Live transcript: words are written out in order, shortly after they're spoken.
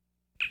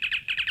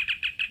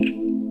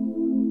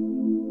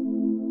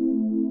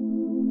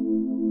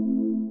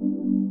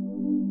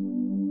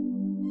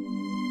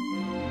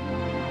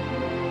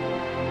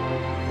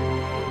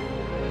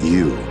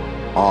You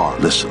are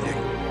listening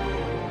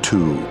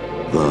to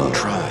the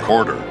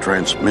Tricorder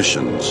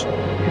Transmissions.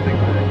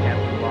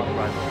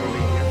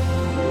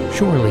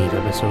 Shore Leave,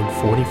 episode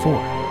 44,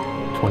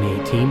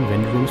 2018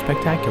 Vendor Room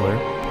Spectacular,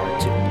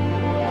 part 2.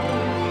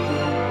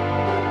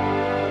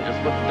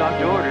 Just what the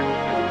doctor ordered.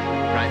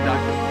 Right,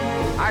 doctor?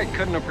 I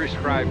couldn't have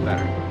prescribed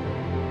better.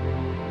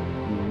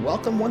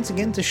 Welcome once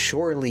again to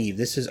Shore Leave.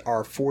 This is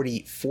our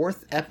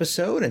 44th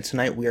episode, and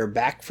tonight we are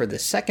back for the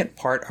second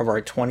part of our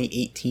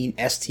 2018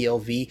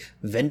 STLV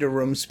Vendor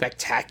Room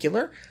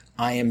Spectacular.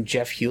 I am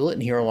Jeff Hewlett,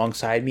 and here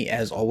alongside me,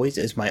 as always,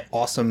 is my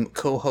awesome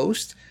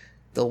co-host,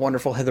 the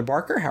wonderful Heather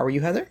Barker. How are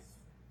you, Heather?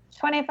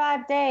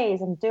 25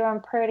 days. I'm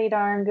doing pretty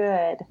darn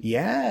good.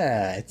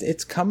 Yeah,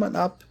 it's coming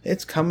up.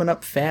 It's coming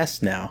up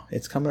fast now.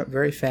 It's coming up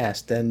very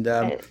fast. And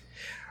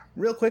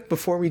real quick,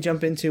 before we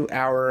jump into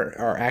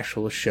our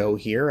actual show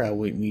here,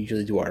 we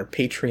usually do our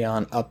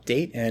Patreon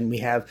update, and we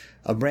have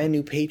a brand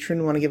new patron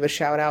we want to give a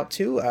shout out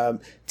to.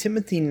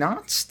 Timothy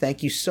Knotts,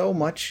 thank you so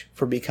much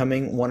for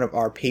becoming one of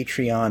our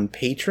Patreon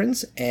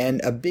patrons, and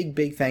a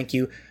big thank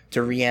you to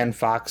Rianne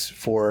Fox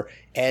for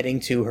adding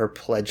to her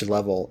pledge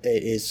level.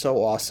 It is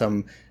so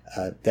awesome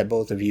that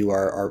both of you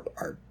are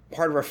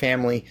part of our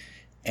family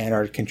and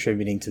are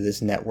contributing to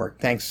this network.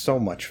 Thanks so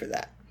much for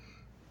that.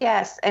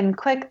 Yes, and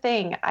quick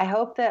thing, I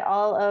hope that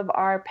all of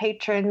our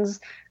patrons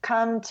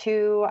come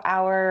to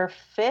our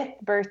 5th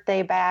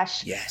birthday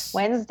bash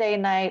Wednesday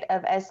night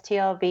of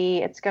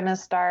STLV. It's going to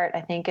start,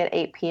 I think, at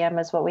 8 p.m.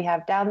 is what we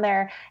have down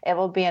there. It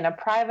will be in a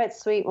private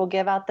suite. We'll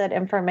give out that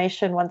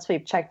information once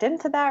we've checked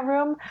into that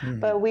room. Mm-hmm.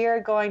 But we are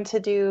going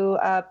to do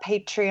a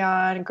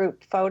Patreon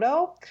group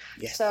photo.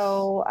 Yes.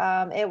 So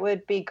it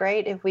would be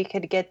great if we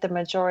could get the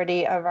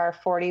majority of our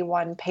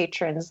 41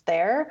 patrons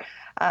there.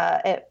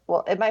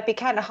 It might be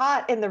kind of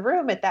hot in the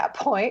room at that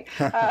point.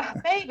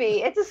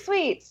 Maybe. It's a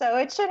suite, so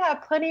it should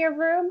have plenty of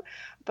room,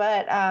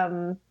 but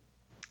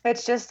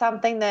it's just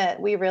something that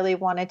we really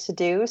wanted to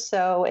do.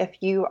 So if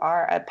you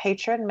are a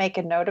patron, make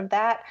a note of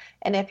that.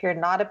 And if you're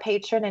not a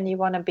patron and you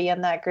want to be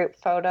in that group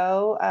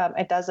photo,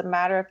 it doesn't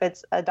matter if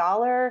it's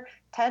 $1,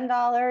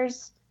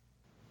 $10,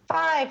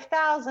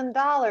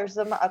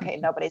 $5,000. Okay,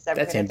 nobody's ever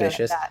That's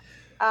ambitious. That.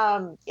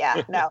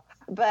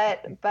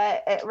 But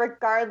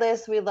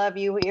regardless, we love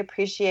you. We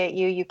appreciate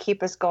you. You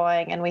keep us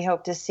going, and we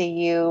hope to see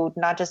you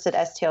not just at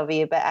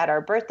STLV, but at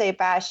our birthday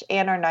bash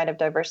and our Night of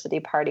Diversity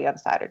party on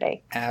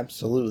Saturday.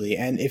 Absolutely.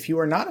 And if you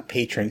are not a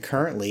patron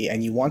currently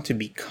and you want to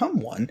become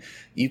one,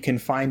 you can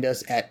find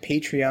us at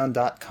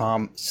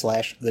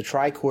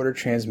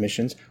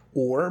patreon.com/thetricordertransmissions,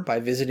 or by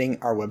visiting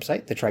our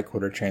website,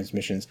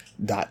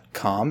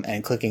 thetricordertransmissions.com,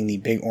 and clicking the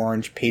big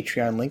orange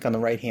Patreon link on the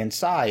right-hand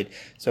side.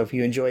 So if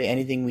you enjoy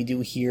anything we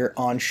do here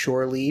on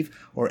Shore Leave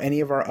or any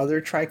of our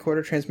other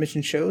Tricorder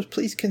Transmission shows,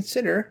 please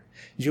consider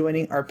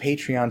joining our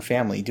Patreon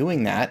family.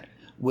 Doing that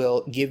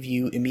will give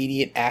you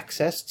immediate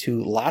access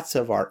to lots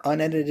of our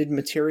unedited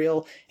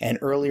material and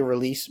early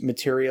release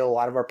material. A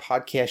lot of our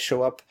podcasts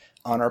show up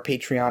on our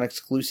Patreon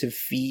exclusive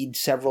feed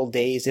several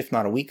days, if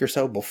not a week or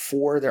so,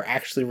 before they're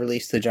actually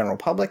released to the general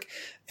public,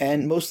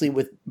 and mostly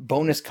with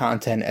bonus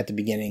content at the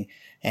beginning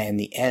and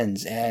the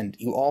ends. And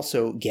you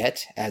also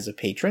get, as a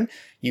patron,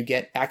 you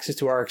get access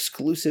to our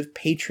exclusive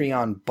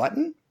Patreon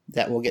button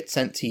that will get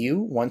sent to you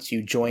once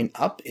you join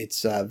up.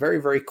 It's a very,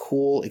 very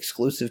cool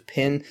exclusive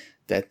pin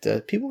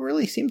that people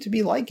really seem to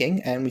be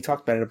liking, and we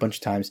talked about it a bunch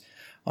of times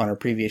on our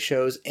previous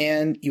shows.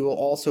 And you will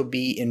also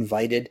be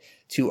invited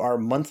to our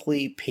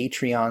monthly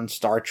Patreon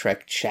Star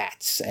Trek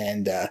chats.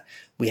 And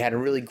we had a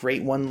really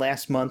great one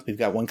last month. We've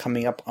got one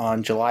coming up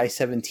on July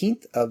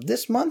 17th of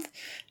this month,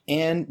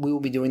 and we will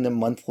be doing them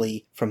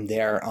monthly from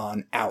there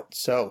on out.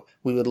 So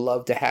we would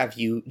love to have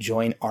you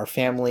join our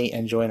family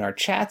and join our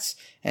chats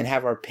and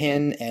have our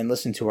pin and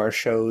listen to our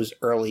shows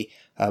early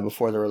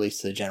before they're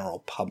released to the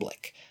general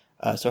public.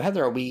 So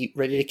Heather, are we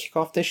ready to kick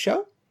off this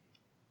show?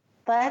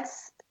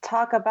 Let's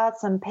talk about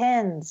some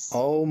pins.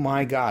 Oh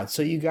my God.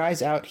 So you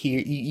guys out here,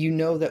 you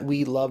know that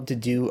we love to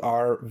do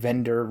our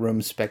Vendor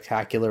Room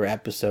Spectacular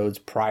episodes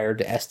prior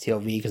to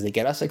STLV because they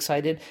get us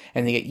excited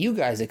and they get you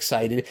guys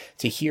excited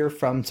to hear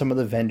from some of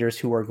the vendors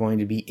who are going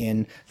to be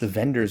in the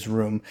vendors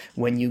room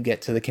when you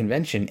get to the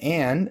convention.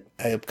 And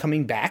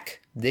coming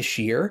back this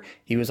year,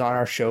 he was on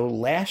our show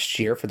last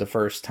year for the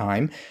first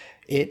time.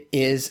 It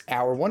is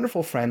our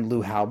wonderful friend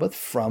Lou Halbeth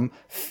from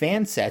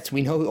Fansets.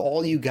 We know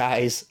all you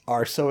guys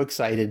are so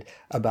excited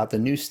about the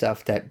new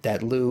stuff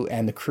that Lou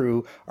and the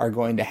crew are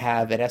going to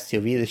have at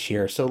STLV this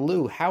year. So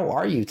Lou, how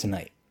are you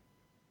tonight?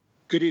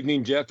 Good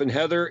evening, Jeff and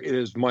Heather. It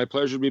is my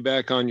pleasure to be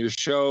back on your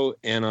show.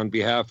 And on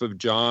behalf of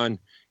John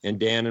and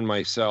Dan and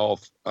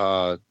myself,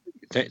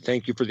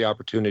 thank you for the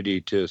opportunity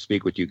to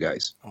speak with you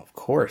guys. Of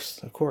course.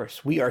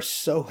 We are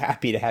so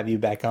happy to have you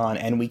back on,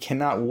 and we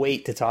cannot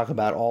wait to talk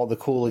about all the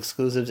cool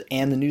exclusives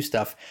and the new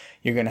stuff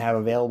you're going to have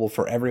available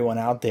for everyone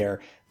out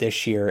there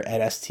this year at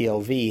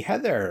STLV.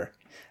 Heather,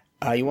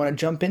 you want to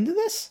jump into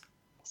this?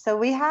 So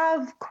we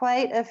have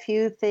quite a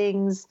few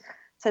things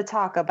to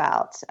talk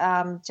about.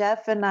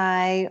 Jeff and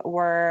I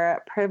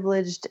were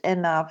privileged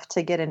enough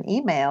to get an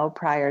email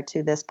prior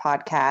to this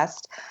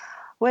podcast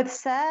with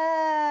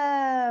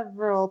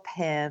several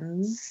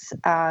pins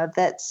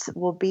that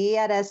will be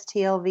at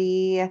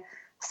STLV.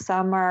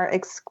 Some are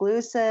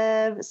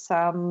exclusive,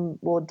 some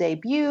will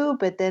debut,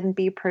 but then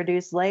be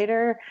produced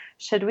later.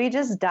 Should we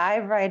just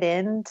dive right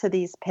into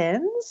these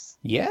pins?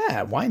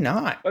 Yeah, why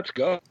not? Let's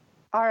go.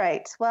 All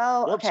right.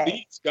 Well, okay.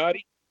 Speed,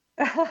 Scotty.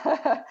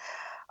 All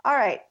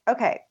right.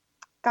 Okay.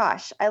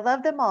 Gosh, I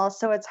love them all,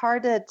 so it's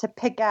hard to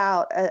pick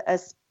out a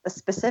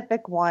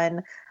specific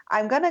one.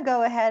 I'm going to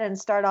go ahead and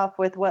start off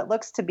with what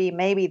looks to be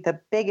maybe the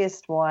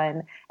biggest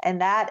one, and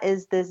that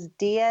is this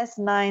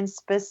DS9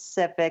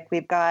 specific.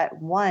 We've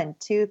got 1,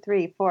 2,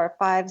 3, 4,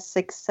 5,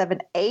 6, 7,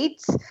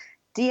 8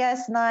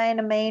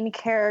 DS9 main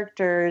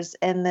characters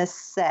in this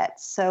set.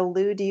 So,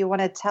 Lou, do you want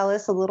to tell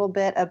us a little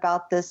bit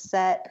about this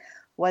set?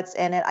 What's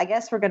in it? I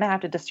guess we're going to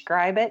have to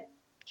describe it.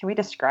 Can we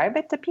describe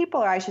it to people,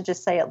 or I should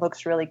just say it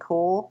looks really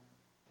cool?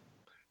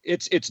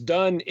 It's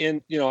done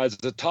in, as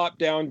a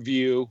top-down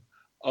view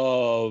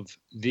of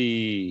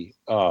the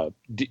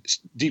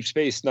Deep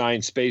Space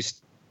Nine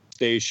space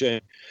station.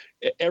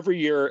 Every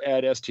year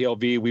at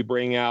STLV, we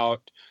bring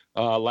out,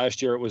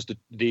 last year it was the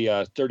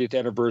 30th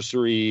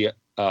anniversary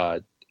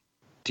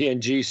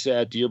TNG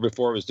set. The year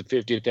before it was the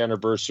 50th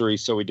anniversary,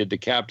 so we did the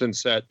Captain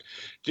set.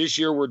 This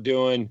year we're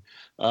doing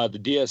the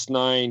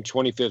DS9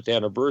 25th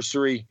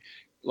anniversary.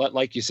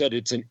 Like you said,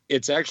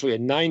 it's actually a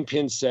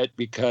 9-pin set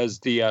because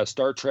the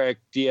Star Trek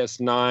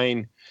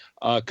DS9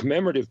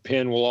 commemorative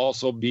pin will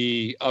also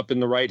be up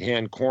in the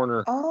right-hand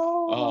corner.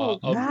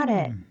 Got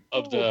it.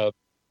 Of the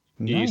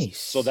nice.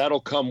 So that'll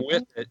come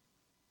with it.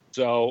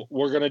 So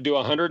we're going to do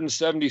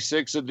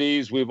 176 of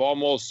these. We've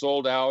almost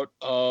sold out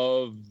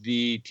of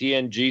the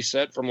TNG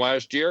set from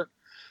last year.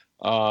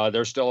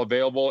 They're still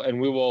available, and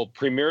we will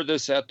premiere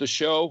this at the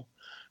show.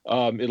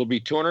 It'll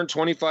be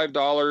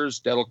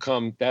 $225. That'll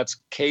come. That's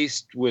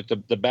cased with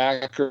the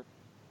backer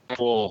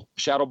full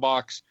shadow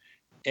box,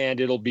 and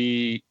it'll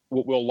be.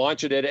 We'll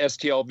launch it at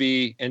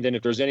STLV, and then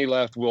if there's any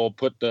left, we'll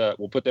put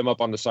them up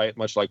on the site,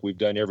 much like we've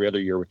done every other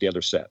year with the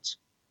other sets.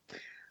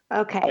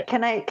 Okay.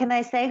 Can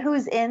I say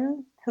who's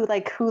in? Who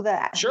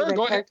the? Sure.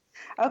 Go ahead.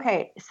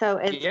 Okay. So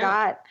it's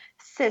got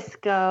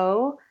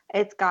Cisco.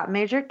 It's got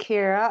Major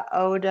Kira,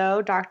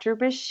 Odo, Dr.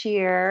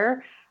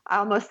 Bashir. I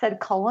almost said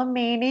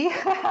Colomini,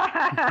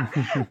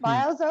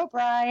 Miles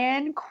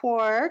O'Brien,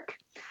 Quark,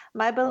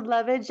 my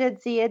beloved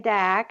Jadzia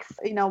Dax.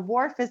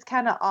 Worf is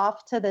kind of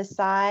off to the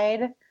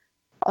side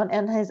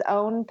on his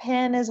own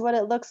pin is what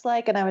it looks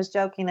like. And I was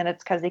joking that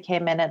it's because he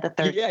came in at the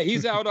third. Yeah,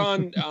 he's out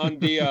on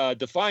the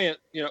Defiant,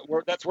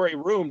 that's where he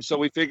roomed. So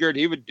we figured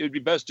it'd be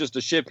best just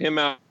to ship him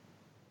out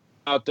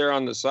there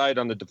on the side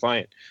on the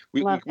Defiant.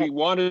 We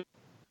wanted,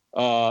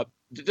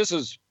 this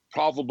is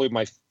probably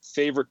my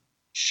favorite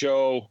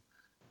show.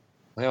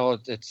 Well,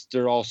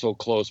 they're all so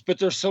close, but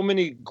there's so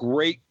many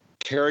great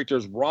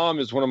characters. Rom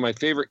is one of my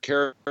favorite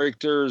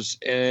characters,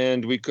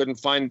 and we couldn't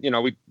find,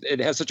 it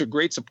has such a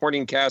great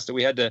supporting cast that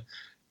we had to,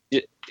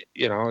 it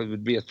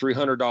would be a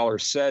 $300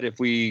 set if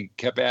we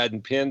kept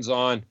adding pins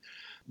on.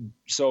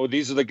 So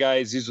these are the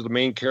guys, these are the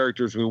main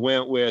characters we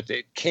went with.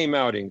 It came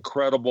out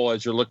incredible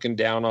as you're looking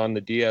down on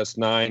the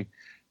DS9.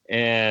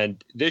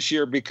 And this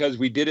year, because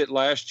we did it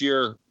last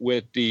year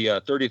with the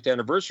 30th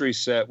anniversary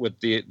set with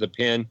the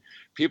pin,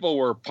 people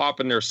were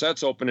popping their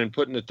sets open and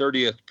putting the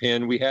 30th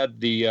pin. We had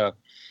the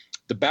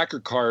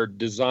backer card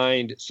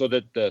designed so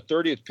that the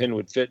 30th pin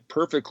would fit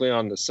perfectly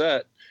on the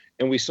set,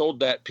 and we sold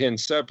that pin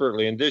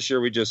separately. And this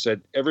year we just said,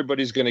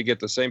 everybody's going to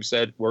get the same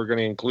set. We're going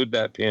to include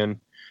that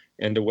pin,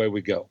 and away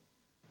we go.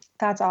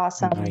 That's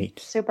awesome. Right.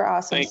 Super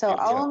awesome. Thank so you.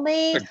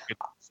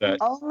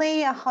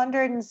 only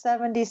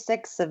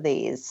 176 of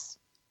these.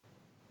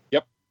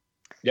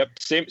 Yep.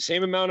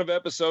 Same amount of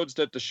episodes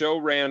that the show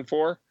ran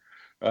for.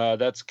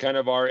 That's kind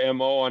of our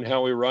MO on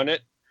how we run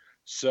it.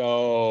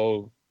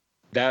 So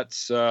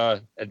that's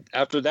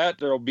after that,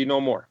 there'll be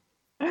no more.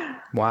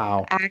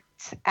 Wow.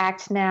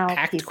 Act now.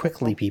 Act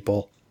quickly,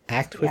 people.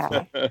 Act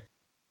quickly.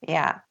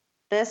 Yeah.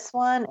 This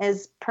one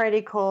is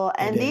pretty cool.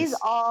 And these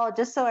all,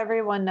 just so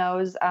everyone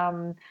knows,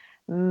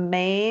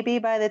 maybe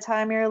by the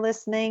time you're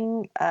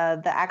listening,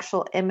 the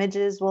actual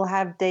images will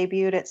have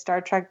debuted at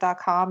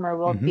StarTrek.com or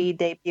will be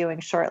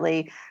debuting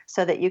shortly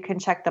so that you can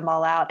check them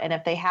all out. And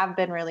if they have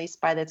been released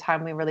by the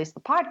time we release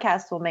the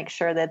podcast, we'll make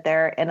sure that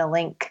they're in a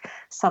link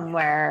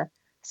somewhere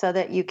so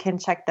that you can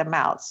check them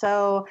out.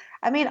 So,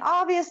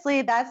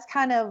 obviously that's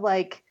kind of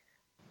like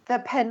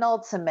the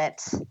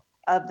penultimate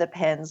of the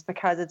pins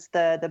because it's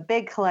the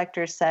big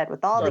collector set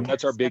with all the.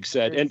 That's our big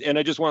set. And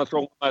I just want to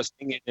throw one last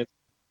thing in.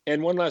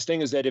 And one last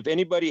thing is that if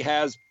anybody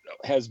has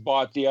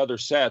bought the other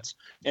sets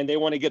and they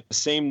want to get the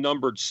same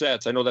numbered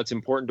sets, I know that's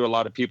important to a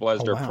lot of people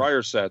as their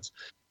prior sets.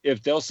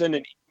 If they'll send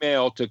an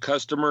email to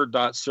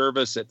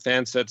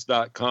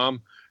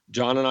customer.service@fansets.com,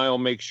 John and I will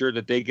make sure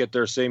that they get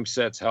their same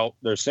sets held,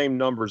 their same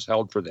numbers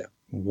held for them.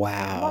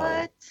 Wow.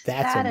 What?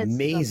 That's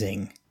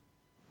amazing.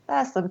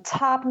 That's some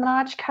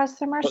top-notch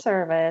customer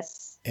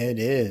service. It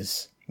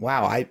is.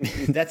 Wow,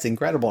 that's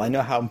incredible. I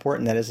know how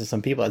important that is to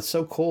some people. It's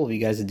so cool of you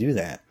guys to do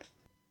that.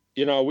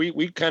 You know,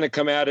 we kind of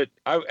come at it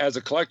as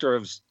a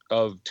collector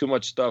of too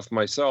much stuff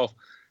myself.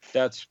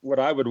 That's what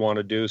I would want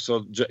to do.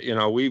 So, you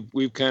know,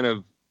 we've kind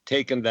of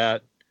taken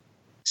that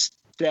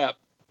step,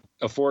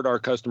 afford our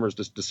customers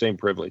the same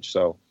privilege.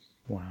 So,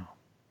 wow,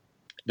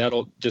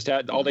 that'll just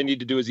all they need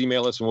to do is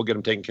email us and we'll get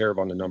them taken care of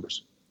on the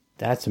numbers.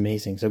 That's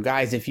amazing. So,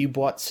 guys, if you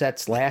bought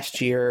sets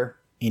last year,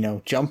 you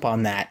know, jump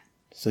on that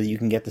so you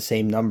can get the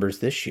same numbers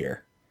this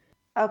year.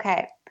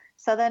 Okay.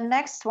 So the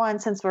next one,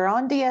 since we're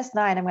on DS9,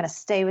 I'm going to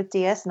stay with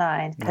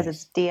DS9 because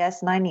it's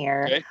DS9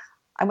 year. Okay.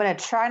 I'm going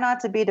to try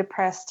not to be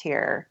depressed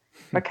here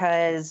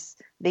because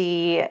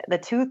the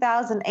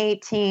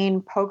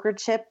 2018 poker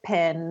chip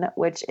pin,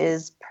 which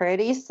is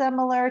pretty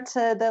similar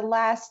to the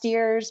last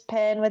year's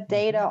pin with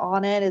data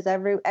on it, is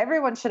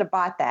everyone should have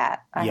bought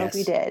that. I hope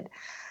you did.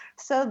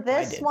 So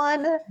this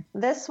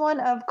one,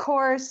 of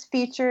course,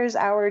 features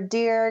our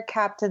dear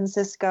Captain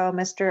Sisko,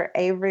 Mr.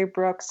 Avery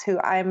Brooks, who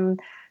I'm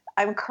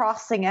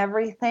crossing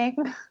everything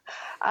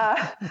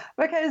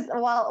because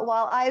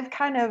while I've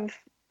kind of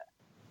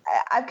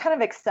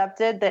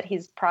accepted that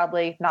he's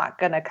probably not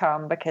going to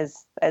come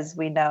because, as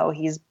we know,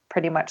 he's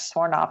pretty much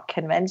sworn off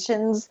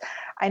conventions.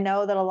 I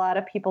know that a lot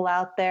of people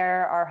out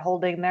there are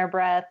holding their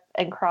breath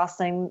and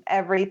crossing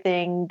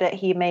everything that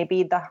he may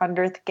be the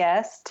 100th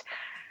guest.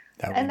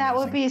 That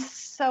would be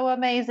so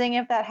amazing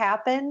if that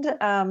happened.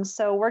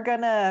 So we're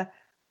gonna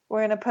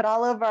put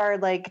all of our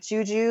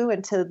juju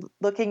into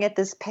looking at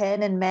this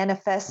pin and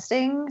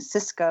manifesting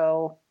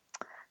Sisko,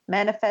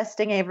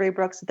 manifesting Avery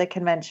Brooks at the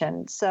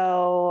convention.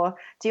 So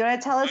do you want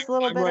to tell us a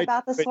little bit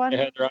about this one?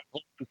 Heather, I'm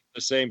hoping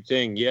the same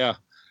thing. Yeah.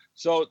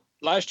 So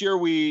last year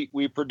we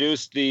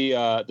produced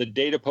the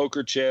data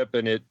poker chip,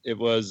 and it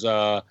was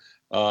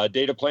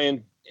data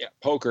playing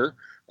poker.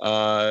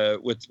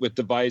 With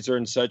the visor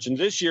and such. And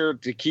this year,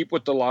 to keep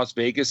with the Las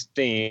Vegas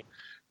theme,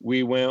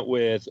 we went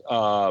with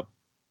Bada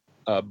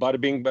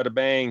Bing Bada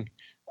Bang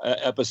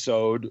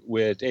episode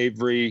with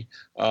Avery,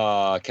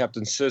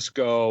 Captain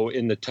Sisko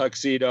in the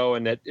tuxedo,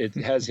 and it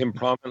has him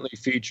prominently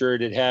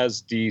featured. It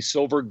has the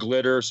silver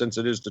glitter since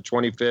it is the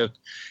 25th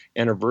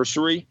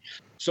anniversary.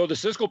 So the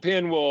Sisko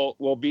pin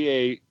will be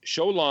a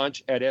show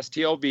launch at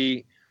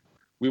STLV.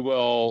 We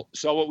will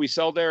sell what we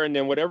sell there, and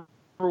then whatever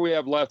we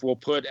have left we'll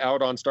put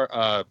out on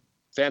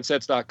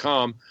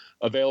fansets.com,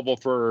 available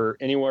for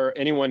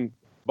anyone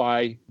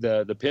buy.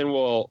 The pin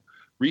will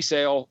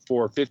resale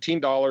for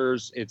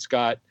 $15. It's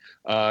got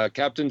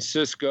Captain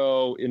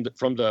Sisko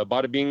from the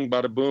Bada Bing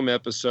Bada Boom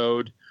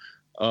episode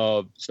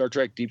of Star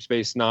Trek Deep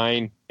Space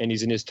Nine, and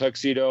he's in his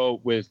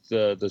tuxedo with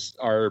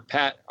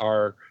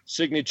our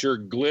signature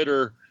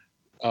glitter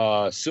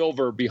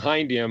silver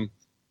behind him,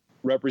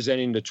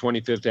 representing the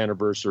 25th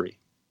anniversary.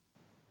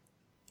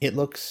 It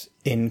looks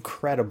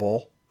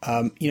incredible.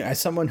 As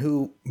someone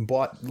who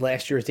bought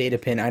last year's data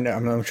pin,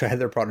 I'm sure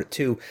Heather bought it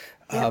too.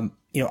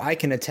 I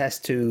can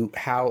attest to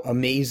how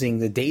amazing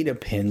the data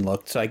pin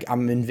looked. So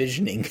I'm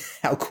envisioning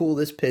how cool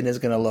this pin is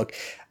going to look.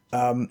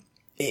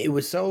 It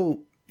was so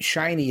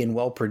shiny and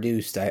well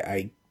produced.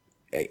 I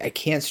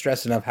can't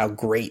stress enough how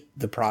great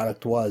the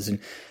product was. And,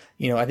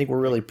 I think we're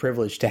really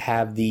privileged to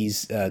have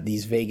these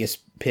Vegas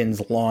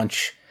pins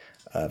launch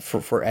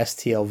for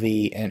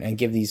STLV and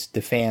give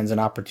the fans an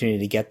opportunity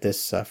to get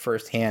this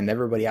firsthand.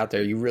 Everybody out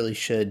there, you really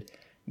should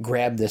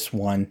grab this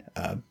one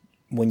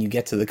when you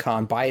get to the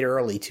con. Buy it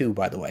early too,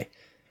 by the way.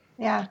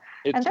 Yeah,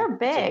 and they're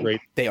big.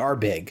 They are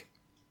big.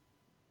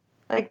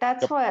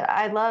 That's what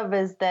I love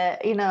is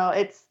that,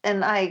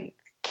 and I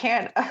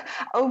can't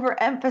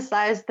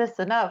overemphasize this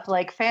enough.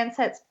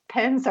 Fansets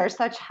pins are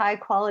such high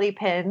quality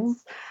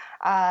pins.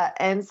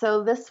 And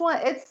so this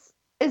one,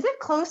 is it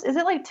close? Is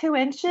it 2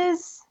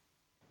 inches?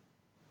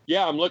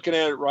 Yeah, I'm looking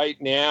at it right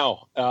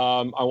now.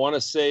 I want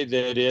to say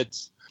that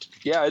it's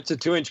a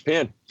 2-inch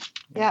pin.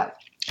 Yeah.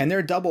 And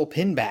they're double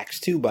pin backs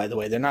too, by the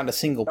way. They're not a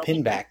single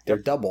pin back. They're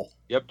double.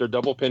 Yep, they're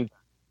double pin.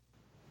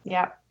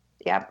 Yep.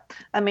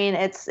 I mean,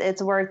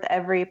 it's worth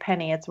every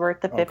penny. It's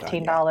worth the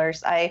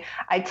 $15.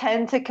 I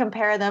tend to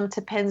compare them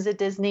to pins at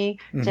Disney.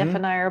 Mm-hmm. Jeff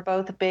and I are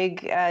both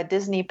big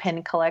Disney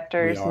pin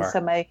collectors. And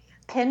so my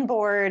pin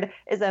board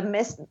is a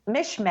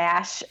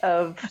mishmash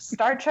of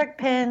Star Trek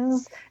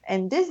pins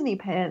and Disney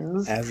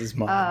pins. As is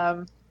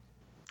mine.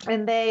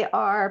 And they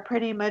are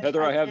pretty much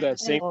Heather, I have that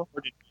same board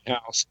in my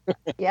house.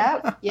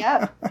 Yep.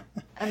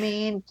 I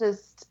mean,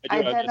 just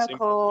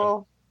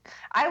identical.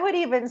 I would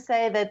even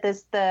say that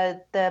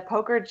the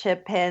poker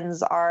chip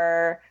pins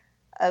are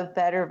of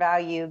better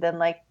value than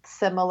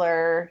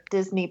similar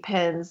Disney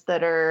pins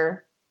that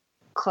are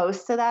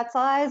close to that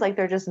size.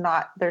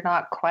 They're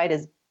not quite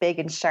as big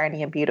and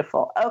shiny and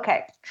beautiful.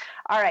 Okay.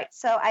 All right.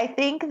 So I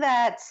think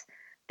that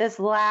this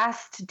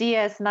last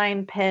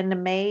DS9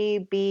 pin may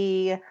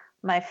be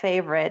my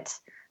favorite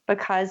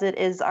because it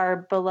is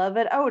our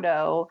beloved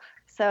Odo.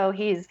 So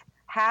he's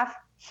half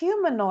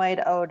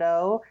humanoid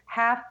Odo,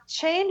 half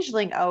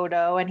changeling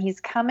Odo, and he's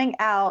coming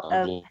out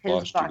of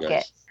his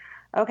bucket.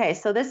 Okay.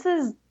 So this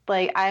is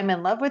like, I'm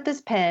in love with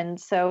this pin.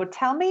 So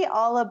tell me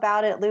all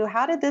about it, Lou.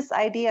 How did this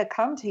idea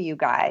come to you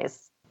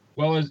guys?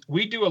 Well,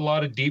 we do a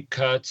lot of deep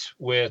cuts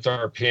with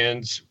our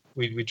pins.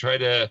 We try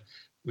to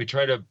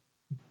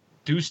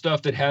do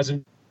stuff that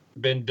hasn't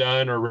been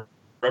done or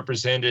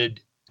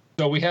represented.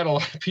 So we had a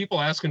lot of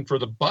people asking for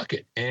the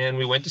bucket, and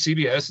we went to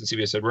CBS, and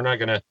CBS said, we're not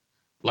going to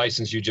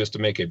license you just to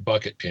make a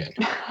bucket pin.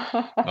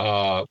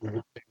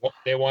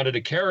 They wanted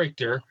a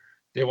character.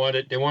 They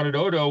wanted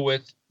Odo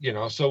with,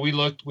 so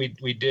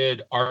we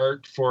did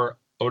art for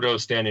Odo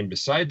standing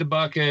beside the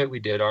bucket. We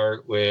did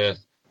art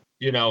with,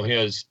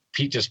 his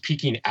just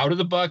peeking out of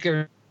the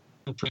bucket.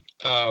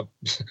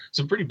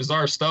 Some pretty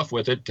bizarre stuff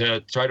with it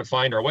to try to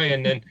find our way.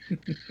 And then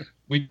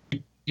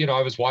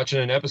I was watching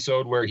an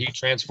episode where he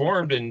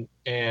transformed,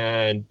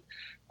 and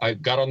I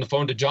got on the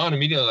phone to John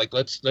immediately, like,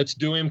 let's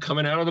do him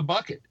coming out of the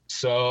bucket.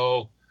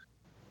 So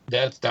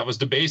that was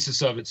the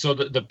basis of it. So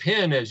the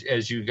pin,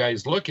 as you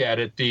guys look at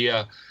it,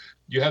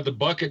 you have the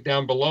bucket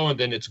down below, and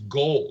then it's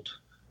gold.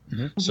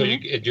 Mm-hmm. So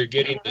you're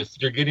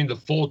getting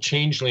the full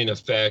changeling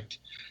effect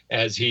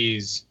as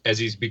he's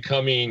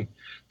becoming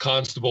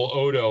Constable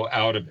Odo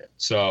out of it.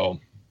 So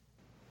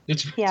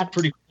it's a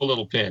pretty cool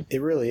little pin.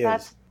 It really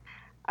is.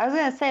 I was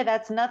going to say,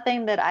 that's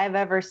nothing that I've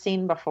ever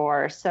seen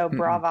before. So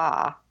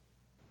brava.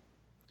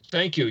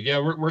 Thank you. Yeah,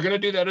 we're going to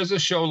do that as a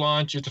show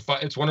launch.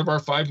 It's one of our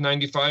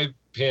 $5.95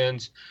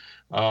 pins.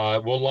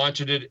 We'll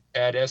launch it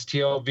at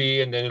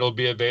STLV, and then it'll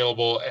be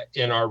available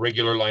in our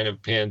regular line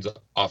of pins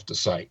off the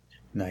site.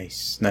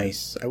 Nice.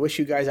 I wish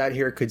you guys out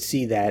here could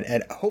see that,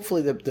 and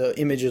hopefully the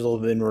images will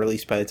have been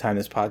released by the time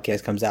this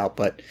podcast comes out.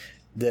 But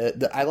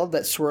I love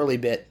that swirly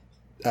bit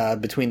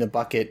between the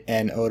bucket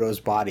and Odo's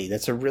body.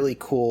 That's a really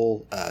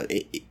cool.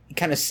 It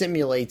kind of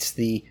simulates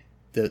the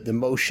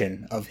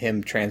motion of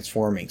him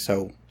transforming.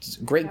 So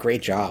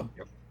great job.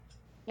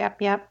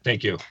 Yep.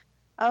 Thank you.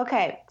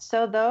 Okay,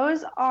 so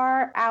those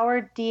are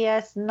our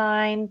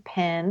DS9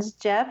 pins.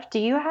 Jeff, do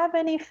you have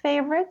any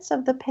favorites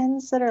of the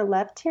pins that are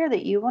left here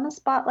that you want to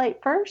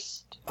spotlight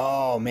first?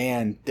 Oh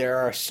man, there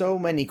are so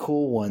many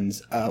cool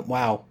ones.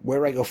 Wow, where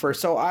do I go first?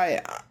 So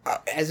I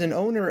as an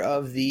owner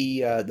of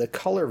the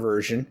color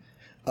version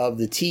of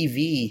the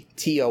TV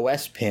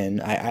TOS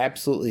pin, I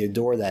absolutely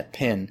adore that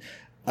pin.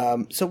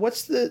 So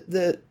what's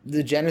the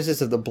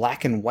genesis of the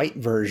black and white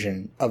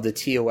version of the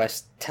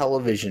TOS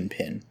television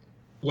pin?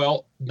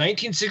 Well,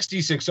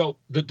 1966. So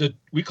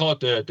we call it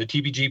the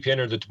TBG pin,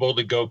 or the To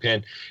Boldly Go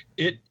pin.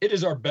 It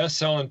is our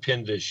best-selling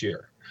pin this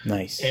year.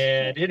 Nice.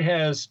 And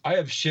I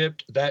have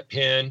shipped that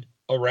pin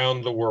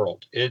around the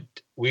world.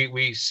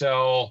 We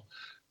sell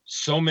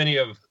so many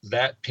of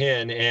that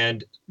pin,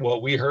 and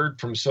what we heard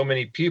from so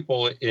many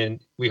people,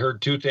 we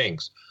heard two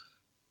things.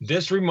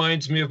 This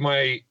reminds me of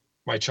my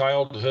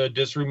childhood.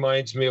 This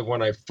reminds me of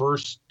when I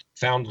first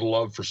found the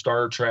love for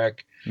Star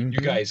Trek. Mm-hmm. You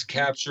guys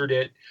captured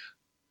it.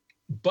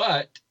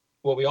 But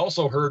what we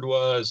also heard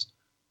was,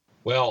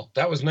 well,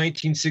 that was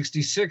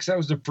 1966. That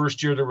was the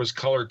first year there was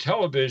color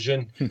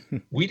television.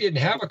 We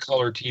didn't have a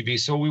color TV,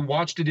 so we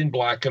watched it in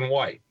black and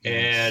white.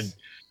 Nice.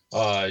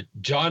 And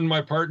John,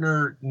 my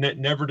partner,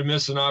 never to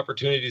miss an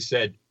opportunity,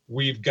 said,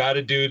 we've got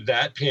to do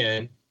that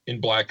pin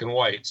in black and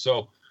white.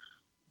 So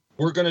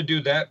we're going to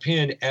do that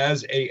pin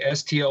as a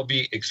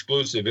STLV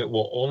exclusive. It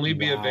will only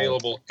be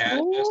available at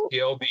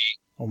STLV.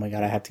 Oh my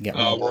God, I have to get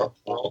one.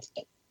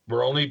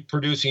 We're only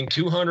producing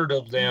 200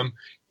 of them.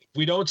 If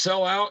we don't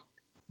sell out,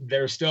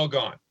 they're still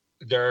gone.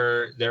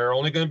 They're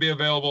only going to be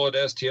available at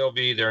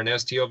STLV. They're an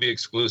STLV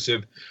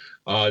exclusive.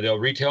 They'll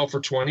retail for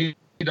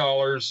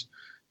 $20,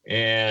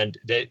 and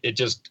it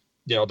just,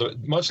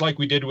 much like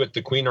we did with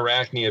the Queen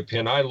Arachnia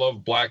pin. I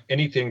love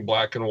anything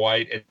black and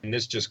white, and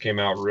this just came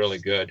out really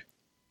good.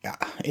 Yeah,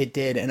 it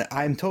did, and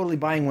I'm totally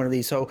buying one of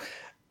these. So,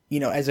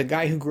 as a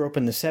guy who grew up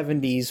in the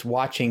 70s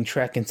watching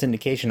Trek and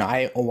syndication,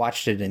 I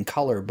watched it in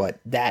color, but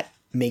that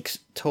makes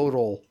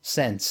total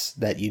sense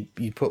that you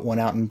put one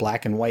out in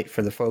black and white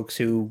for the folks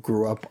who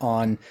grew up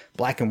on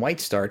black and white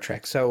Star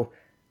Trek. So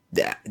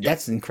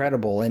that's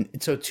incredible. And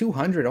so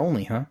 200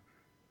 only, huh?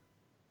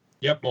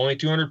 Yep, only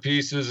 200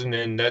 pieces, and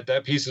then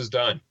that piece is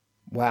done.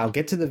 Wow,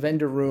 get to the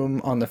vendor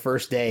room on the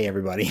first day,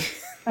 everybody.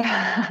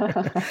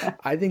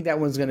 I think that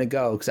one's going to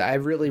go because I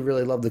really,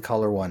 really love the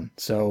color one.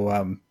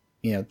 So,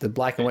 the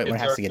black and white one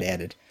has to get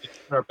added.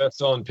 It's our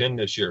best-selling pin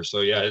this year. So,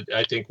 yeah,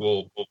 I think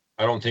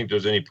I don't think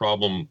there's any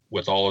problem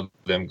with all of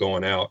them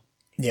going out.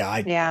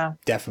 Yeah,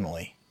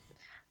 definitely.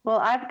 Well,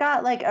 I've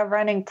got like a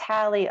running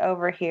tally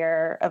over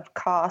here of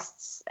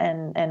costs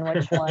and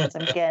which ones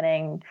I'm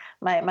getting.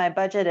 My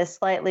budget is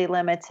slightly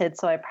limited,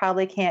 so I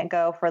probably can't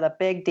go for the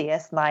big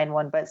DS9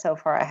 one, but so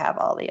far I have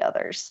all the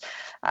others.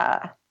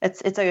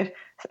 It's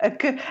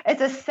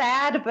a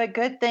sad but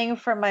good thing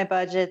for my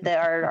budget that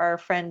our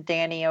friend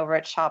Danny over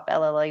at Shop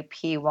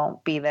LLAP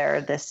won't be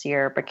there this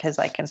year because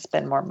I can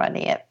spend more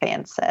money at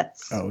fan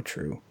sets. Oh,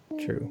 true.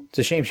 It's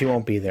a shame she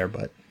won't be there,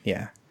 but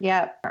yeah.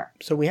 Yeah.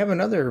 So we have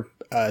another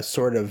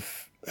sort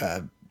of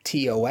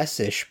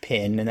TOS-ish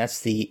pin, and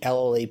that's the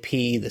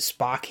LLAP, the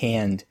Spock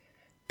hand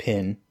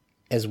pin.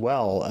 as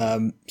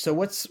well. So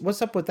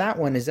what's up with that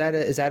one? Is that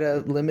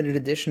a limited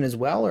edition as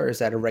well, or is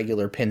that a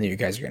regular pin that you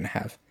guys are going to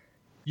have?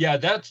 Yeah,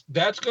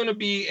 that's going to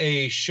be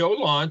a show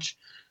launch.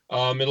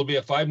 It'll be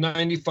a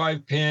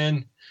 $5.95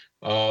 pin,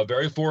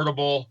 very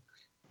affordable.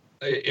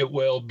 It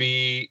will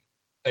be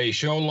a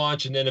show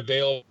launch and then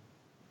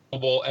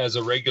available as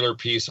a regular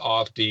piece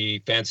off the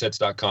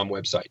fansets.com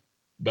website.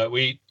 But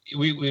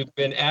we've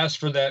been asked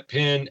for that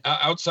pin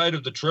outside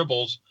of the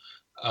tribbles.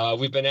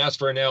 We've been asked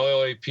for an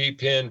LLAP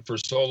pin for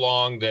so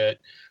long that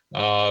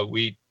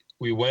we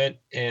went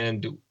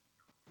and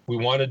we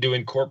wanted to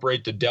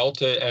incorporate the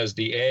Delta as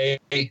the A.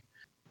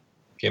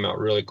 Came out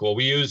really cool.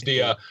 We used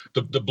the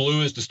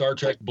blue is the Star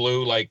Trek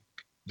blue, like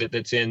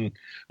that's in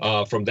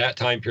from that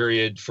time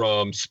period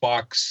from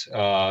Spock's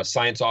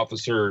science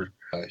officer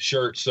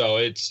shirt. So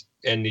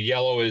and the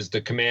yellow is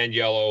the command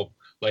yellow,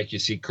 like you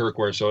see Kirk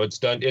wear. So it's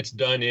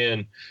done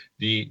in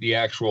the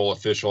actual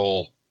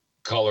official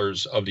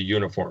colors of the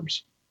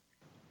uniforms.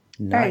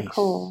 Nice. Very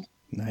cool.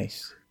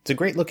 Nice. It's a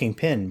great looking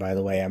pin, by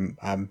the way.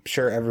 I'm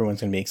sure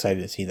everyone's going to be excited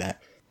to see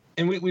that.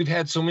 And we've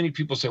had so many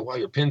people say, "Wow,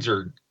 your pins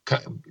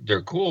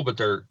they're cool,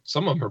 but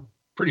some of them are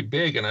pretty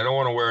big, and I don't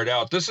want to wear it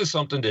out." This is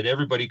something that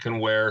everybody can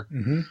wear.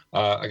 Mm-hmm.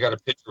 I got a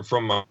picture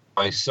from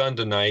my son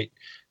tonight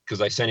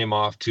because I sent him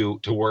off to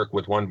work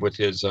with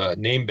his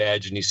name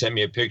badge, and he sent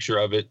me a picture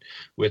of it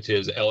with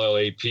his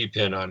LLAP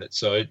pin on it.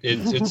 So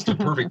it's the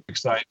perfect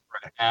size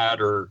for a hat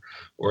or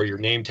your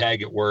name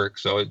tag at work.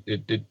 So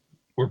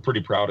we're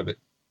pretty proud of it.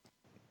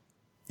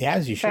 Yeah,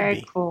 as you should be.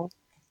 Very cool.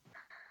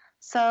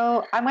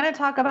 So I'm going to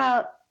talk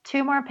about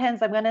 2 more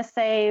pins. I'm going to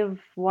save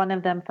one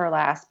of them for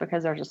last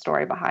because there's a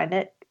story behind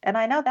it. And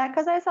I know that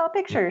because I saw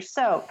pictures.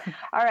 So,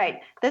 all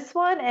right. This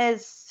one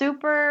is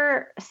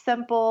super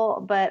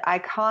simple but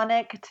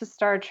iconic to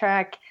Star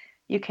Trek.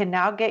 You can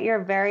now get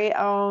your very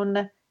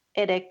own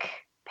IDIC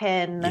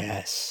pin.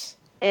 Yes.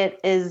 It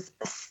is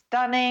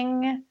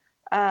stunning.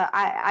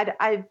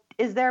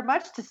 Is there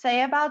much to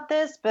say about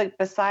this, but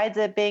besides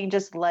it being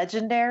just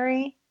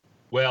legendary?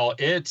 Well,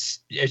 it's,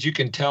 as you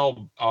can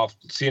tell off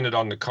seeing it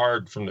on the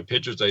card from the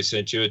pictures I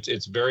sent you,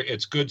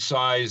 it's good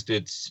sized.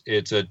 It's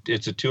a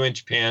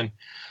 2-inch pin.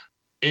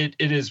 It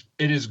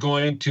is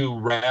going to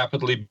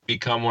rapidly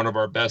become one of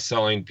our best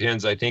selling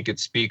pins. I think it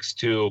speaks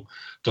to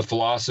the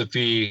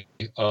philosophy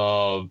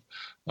of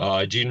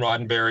Gene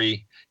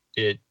Roddenberry.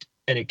 It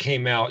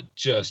came out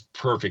just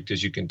perfect,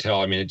 as you can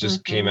tell. I mean, it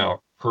just came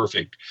out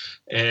perfect.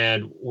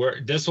 And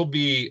this will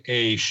be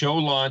a show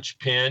launch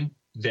pin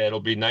that'll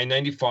be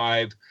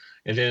 $9.95.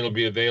 And then it'll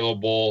be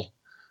available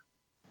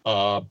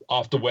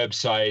off the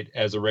website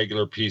as a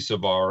regular piece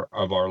of our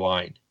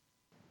line.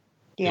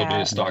 Yeah, it'll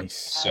be a stock, nice.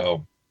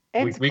 So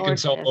we can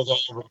sell those all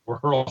over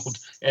the world,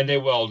 and they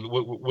will.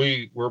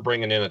 We're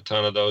bringing in a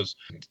ton of those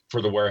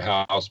for the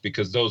warehouse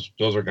because those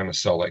are going to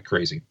sell like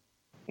crazy.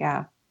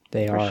 Yeah,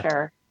 they are.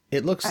 Sure.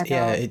 It looks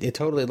it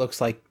totally looks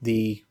like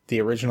the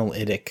original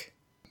IDIC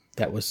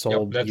that was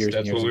sold years and years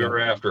ago. That's what we were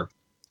after.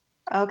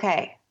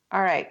 Okay.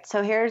 All right,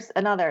 so here's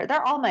another.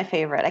 They're all my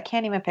favorite. I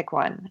can't even pick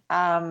one.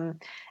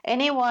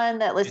 Anyone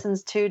that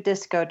listens to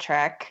Disco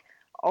Trek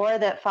or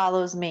that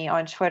follows me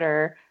on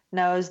Twitter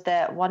knows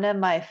that one of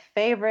my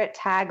favorite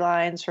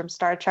taglines from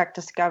Star Trek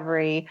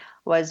Discovery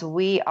was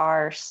 "We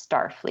are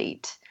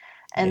Starfleet."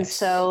 And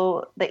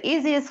so the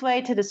easiest way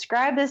to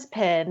describe this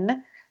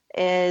pin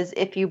is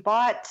if you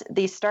bought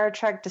the Star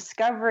Trek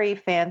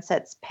Discovery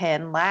Fansets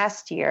pin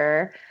last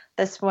year,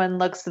 this one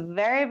looks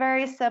very,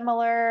 very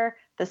similar.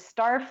 The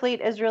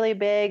Starfleet is really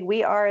big.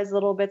 We are is a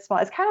little bit small.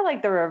 It's kind of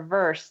like the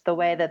reverse, the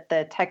way that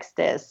the text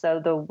is. So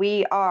the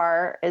we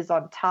are is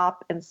on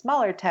top in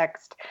smaller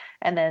text,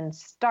 and then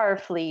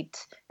Starfleet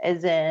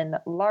is in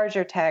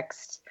larger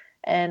text.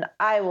 And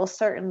I will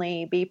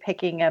certainly be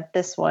picking up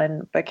this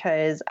one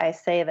because I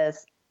say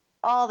this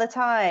all the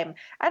time.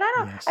 And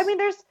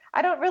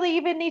I don't really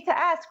even need to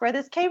ask where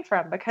this came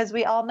from because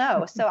we all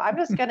know. So I'm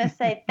just going to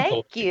say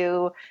thank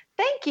you,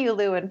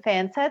 Lou and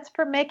Fansets,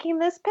 for making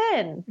this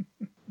pin.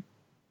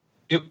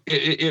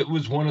 It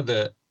was one of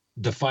the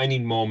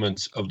defining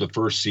moments of the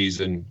first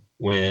season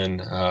when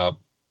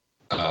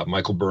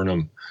Michael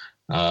Burnham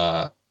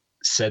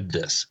said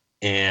this,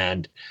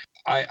 and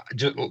I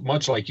just,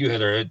 much like you,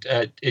 Heather,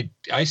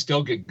 I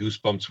still get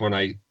goosebumps when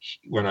I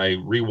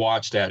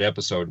rewatch that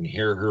episode and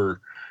hear her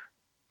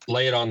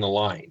lay it on the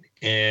line,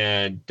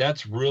 and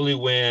that's really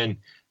when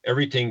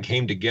everything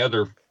came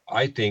together.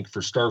 I think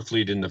for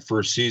Starfleet in the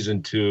first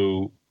season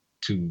to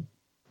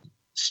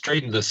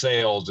straighten the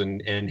sails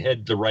and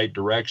head the right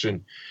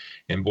direction.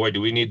 And boy,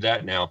 do we need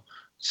that now.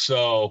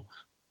 So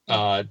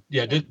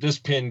this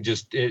pin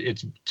just,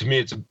 it's to me,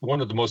 it's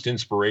one of the most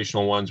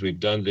inspirational ones we've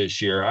done this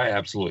year. I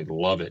absolutely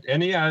love it.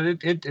 And yeah,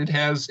 it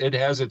has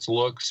its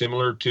look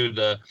similar to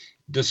the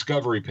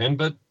Discovery pin,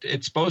 but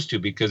it's supposed to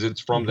because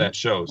it's from that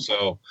show.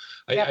 So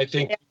I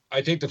think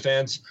the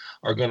fans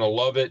are going to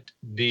love it.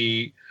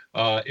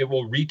 It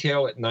will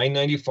retail at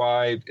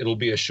 $9.95. It'll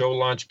be a show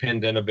launch pin,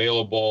 then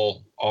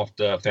available off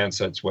the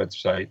Fansets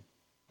website,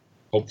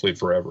 hopefully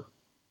forever.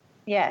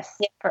 Yes,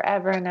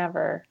 forever and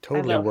ever.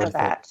 Totally worth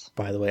it.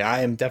 By the way,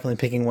 I am definitely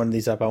picking one of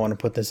these up. I want to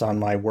put this on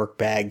my work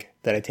bag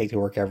that I take to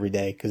work every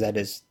day because that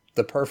is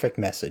the perfect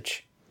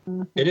message.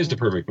 Mm-hmm. It is the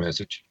perfect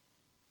message.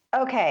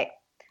 Okay.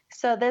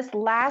 So this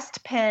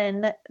last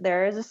pin,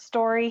 there is a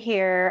story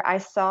here. I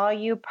saw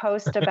you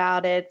post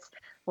about it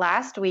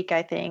last week,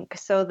 I think.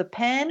 So the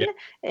pin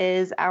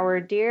is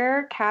our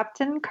dear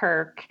Captain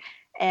Kirk.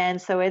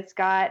 And so it's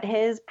got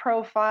his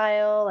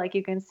profile, like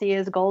you can see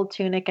his gold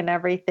tunic and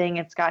everything.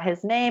 It's got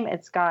his name,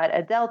 it's got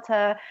a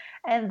delta,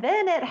 and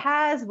then it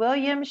has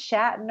William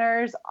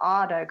Shatner's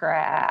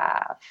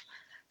autograph.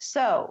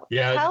 So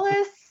tell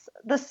us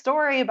the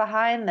story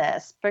behind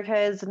this,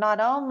 because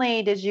not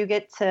only did you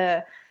get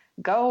to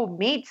go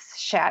meet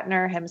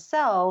Shatner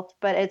himself,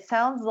 but it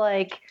sounds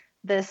like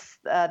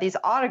these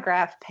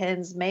autograph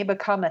pins may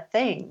become a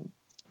thing.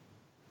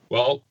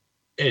 Well,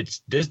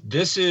 it's this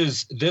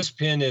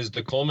pin is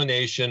the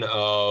culmination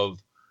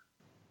of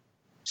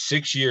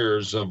 6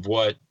 years of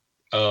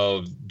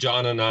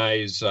John and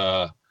I's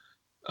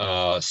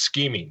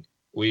scheming.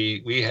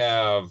 We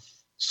have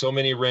so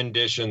many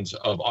renditions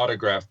of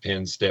autograph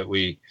pins that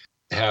we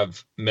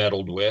have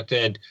meddled with,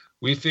 and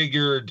we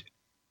figured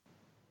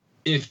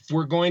if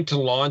we're going to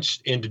launch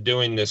into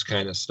doing this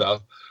kind of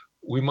stuff,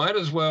 we might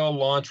as well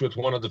launch with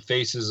one of the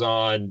faces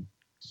on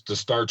the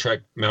Star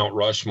Trek Mount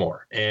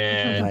Rushmore.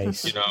 And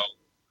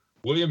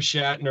William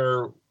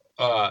Shatner,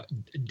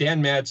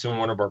 Dan Madsen,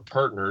 one of our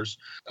partners,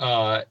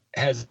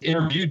 has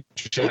interviewed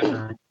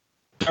Shatner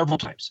several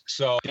times.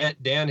 So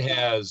Dan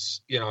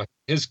has,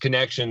 his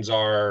connections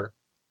are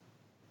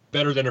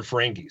better than a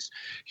Ferengis.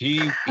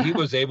 He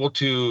was able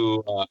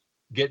to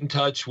get in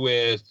touch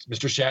with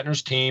Mr.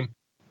 Shatner's team.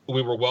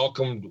 We were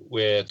welcomed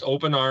with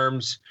open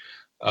arms.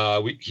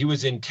 He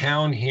was in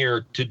town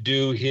here to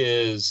do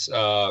his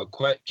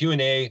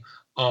Q&A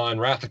on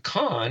Wrath of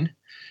Khan,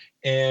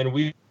 and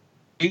we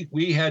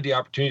had the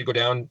opportunity to go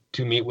down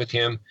to meet with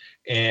him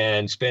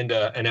and spend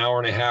an hour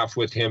and a half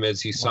with him as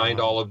he signed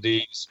all of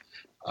these.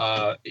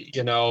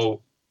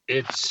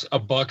 It's a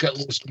bucket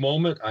list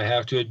moment. I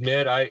have to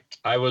admit, I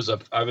was a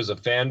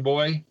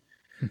fanboy.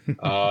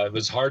 It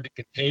was hard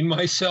to contain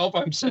myself.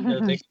 I'm sitting there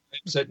thinking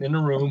I'm sitting in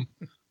a room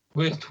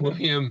with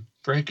William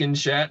freaking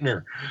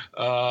Shatner.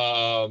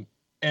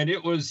 And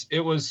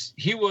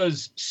he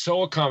was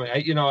so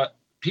accommodating.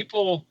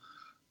 People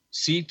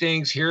see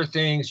things, hear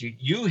things,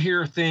 you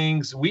hear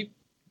things.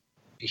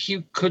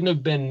 He couldn't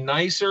have been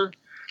nicer.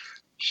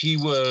 He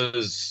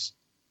was,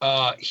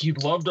 he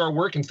loved our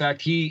work. In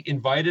fact, he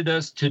invited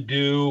us to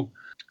do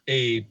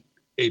a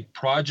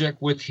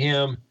project with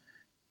him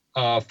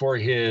for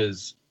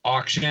his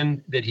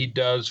auction that he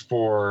does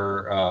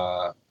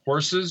for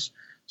horses.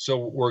 So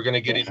we're going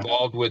to get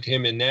involved with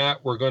him in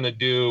that. We're going to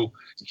do,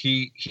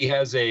 he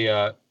has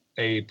a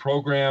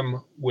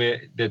program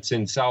that's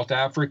in South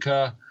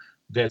Africa.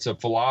 That's a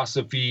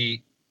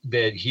philosophy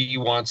that he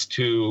wants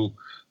to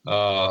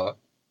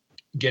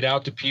get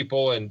out to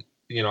people. And,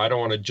 I don't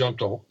want to jump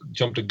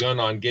the gun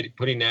on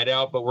putting that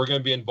out, but we're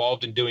going to be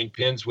involved in doing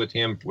pins with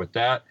him with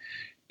that.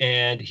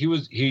 And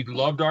he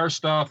loved our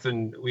stuff,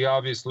 and we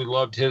obviously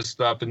loved his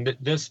stuff. And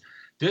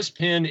this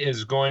pin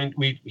is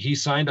he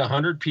signed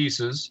 100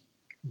 pieces.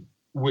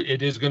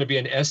 It is going to be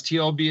an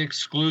STLB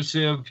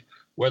exclusive.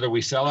 Whether we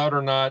sell out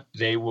or not,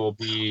 they will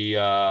be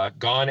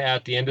gone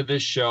at the end of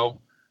this show.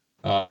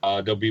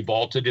 They'll be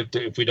vaulted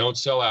if we don't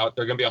sell out.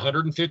 They're going to be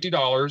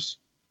 $150.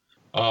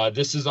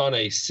 This is on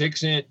a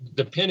 6-inch.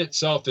 The pin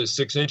itself is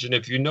 6-inch, and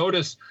if you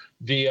notice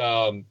the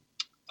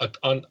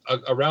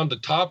around the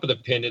top of the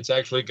pin, it's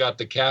actually got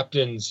the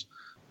captain's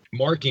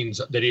markings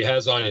that he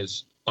has on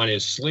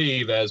his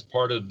sleeve as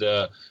part of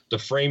the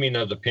framing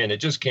of the pin. It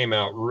just came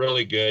out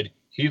really good.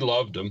 He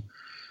loved them.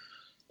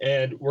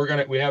 And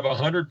we have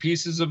 100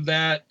 pieces of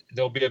that.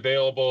 They'll be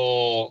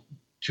available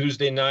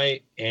Tuesday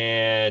night.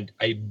 And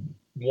I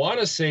want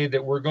to say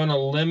that we're going to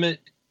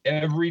limit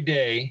every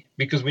day,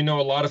 because we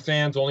know a lot of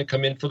fans only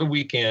come in for the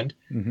weekend.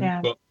 Mm-hmm.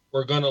 Yeah. But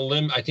we're going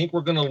to I think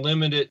we're going to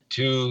limit it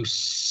to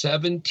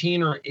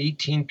 17 or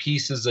 18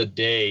 pieces a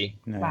day.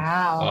 Nice.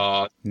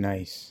 Wow.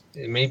 Nice.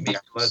 It may be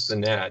less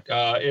than that.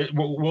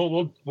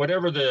 We'll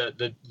whatever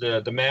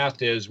the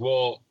math is,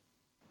 we'll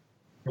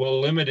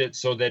limit it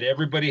so that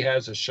everybody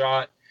has a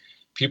shot.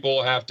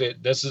 People have to.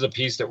 This is a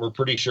piece that we're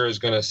pretty sure is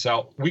going to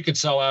sell. We could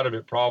sell out of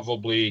it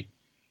probably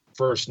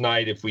first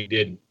night if we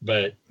didn't.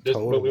 But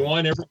we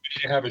want everybody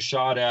to have a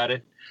shot at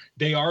it.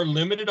 They are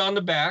limited on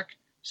the back,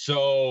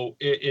 so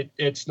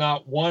it's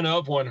not one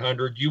of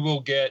 100. You will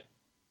get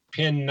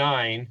pin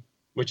 9,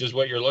 which is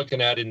what you're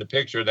looking at in the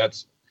picture.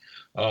 That's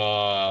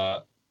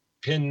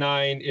pin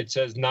 9. It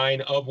says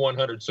 9 of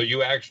 100. So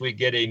you actually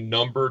get a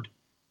numbered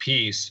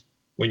piece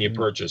when you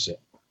purchase it.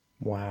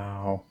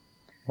 Wow.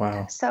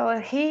 So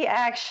he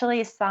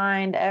actually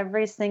signed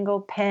every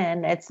single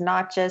pin. It's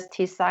not just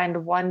he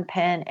signed one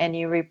pin and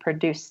you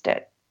reproduced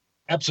it.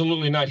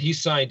 Absolutely not. He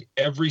signed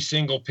every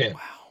single pin.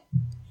 Wow.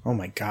 Oh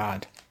my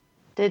God.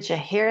 Did you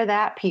hear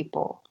that,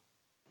 people?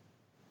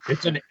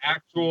 It's an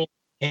actual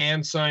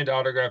hand-signed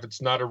autograph.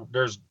 It's not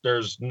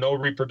there's no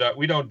reproduction.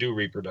 We don't do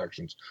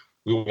reproductions.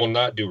 We will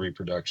not do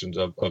reproductions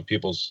of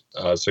people's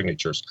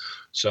signatures.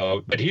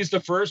 So, but he's the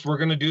first. We're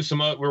going to do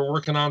we're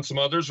working on some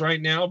others right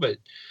now, but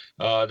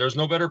there's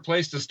no better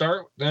place to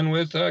start than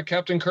with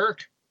Captain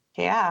Kirk.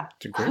 Yeah.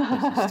 It's a great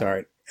place to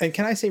start. And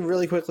can I say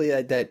really quickly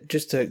that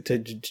just to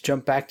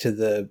jump back to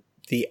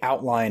the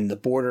outline, the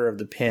border of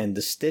the pin,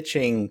 the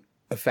stitching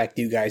effect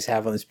you guys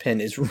have on this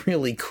pin is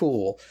really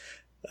cool.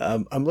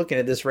 I'm looking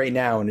at this right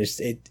now, and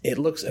it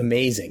looks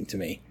amazing to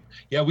me.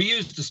 Yeah, we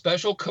used a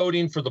special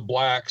coating for the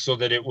black so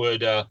that it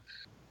would,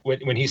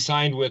 when he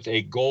signed with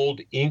a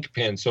gold ink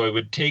pen, so it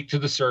would take to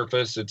the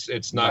surface.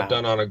 It's not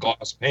done on a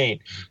gloss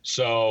paint,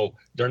 so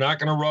they're not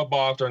going to rub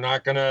off. They're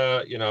not going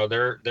to,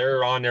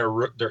 they're on there,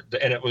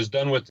 and it was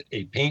done with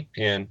a paint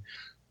pen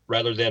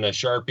rather than a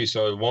Sharpie,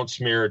 so it won't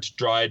smear. It's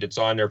dried. It's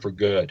on there for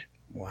good.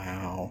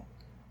 Wow,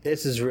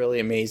 this is really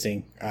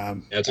amazing.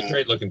 It's a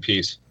great looking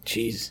piece.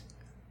 Jeez.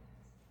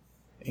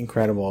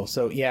 Incredible.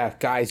 So yeah,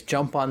 guys,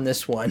 jump on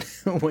this one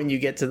when you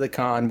get to the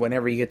con,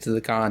 whenever you get to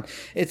the con.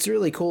 It's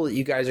really cool that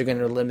you guys are going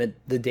to limit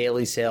the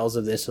daily sales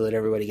of this so that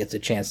everybody gets a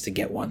chance to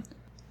get one.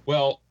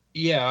 Well,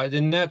 yeah,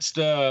 and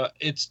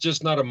it's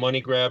just not a money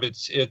grab.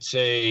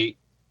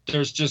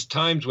 There's just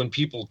times when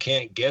people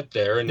can't get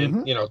there. And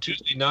then,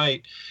 Tuesday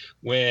night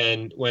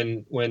when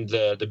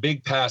the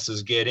big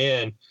passes get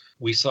in,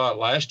 we saw it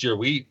last year.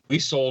 We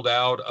sold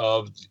out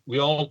of,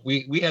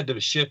 we had to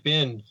ship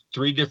in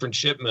 3 different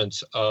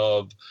shipments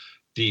of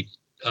the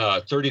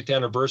 30th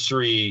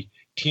anniversary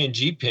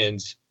TNG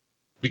pins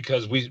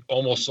because we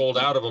almost sold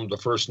out of them the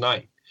first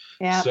night.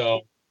 Yeah.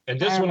 So, and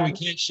this one we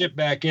can't ship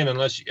back in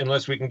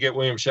unless we can get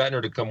William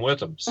Shatner to come with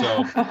them.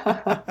 So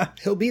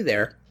he'll be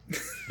there.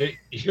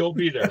 He'll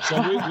be there.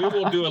 So we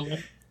will do a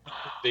list of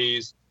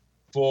these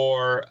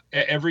for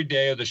every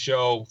day of the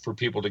show for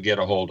people to get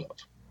a hold of.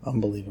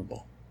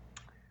 Unbelievable.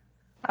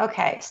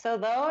 Okay, so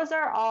those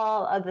are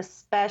all of the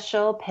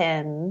special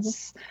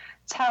pins.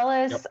 Tell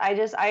us, yep.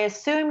 I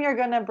assume you're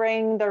going to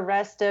bring the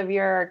rest of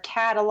your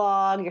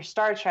catalog, your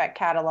Star Trek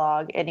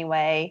catalog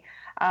anyway.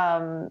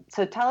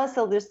 So tell us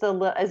just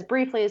as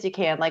briefly as you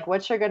can, like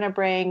what you're going to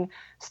bring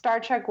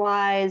Star Trek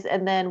wise,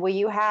 and then will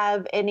you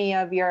have any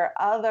of your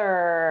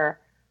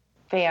other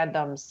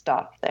fandom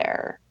stuff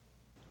there?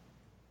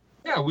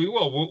 Yeah, we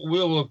will.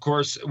 We'll of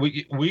course.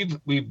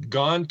 We've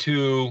gone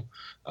to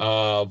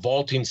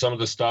vaulting some of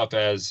the stuff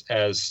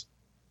as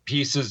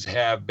pieces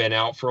have been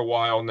out for a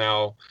while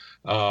now.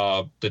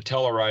 The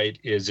Tellarite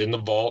is in the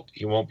vault.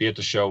 He won't be at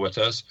the show with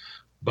us,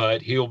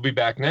 but he'll be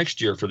back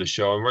next year for the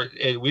show.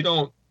 And we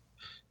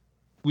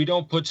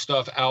don't put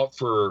stuff out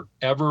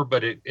forever,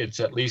 but it's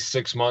at least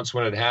 6 months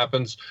when it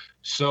happens.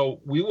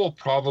 So we will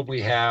probably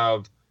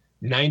have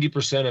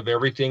 90% of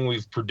everything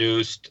we've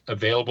produced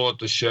available at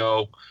the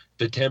show.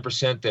 The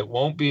 10% that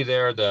won't be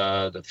there,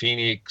 the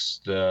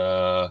Phoenix,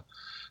 like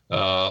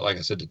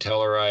I said, the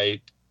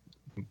Tellarite,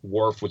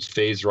 Worf with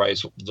Phase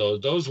Rice,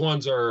 those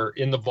ones are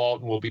in the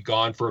vault and will be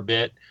gone for a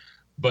bit,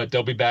 but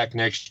they'll be back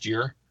next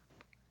year.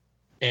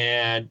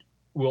 And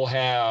we'll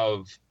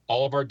have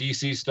all of our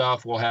DC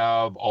stuff. We'll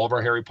have all of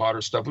our Harry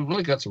Potter stuff. We've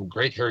really got some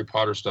great Harry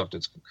Potter stuff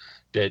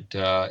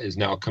that is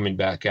now coming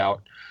back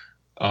out.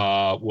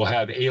 We'll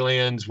have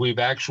Aliens. We've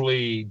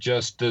actually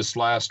just this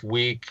last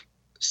week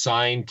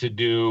signed to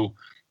do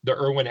the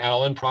Irwin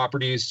Allen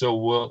properties, so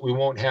we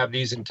won't have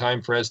these in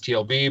time for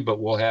STLV, but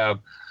we'll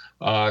have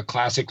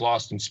classic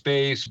Lost in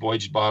Space,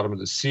 Voyage Bottom of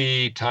the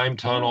Sea, Time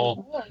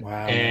Tunnel,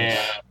 and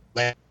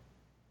Land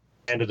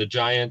of the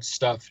Giants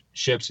stuff,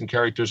 ships and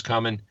characters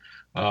coming.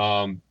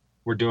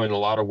 We're doing a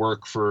lot of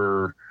work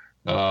for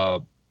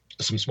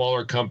some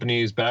smaller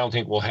companies, but I don't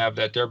think we'll have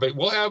that there. But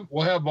we'll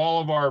have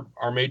all of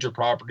our major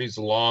properties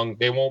along.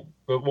 It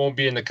won't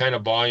be in the kind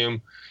of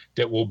volume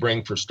that we'll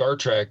bring for Star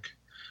Trek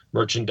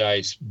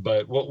merchandise,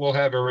 but we'll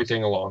have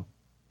everything along.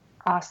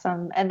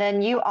 Awesome. And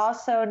then you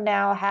also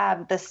now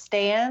have the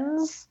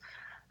stands,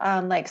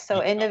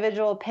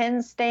 individual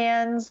pin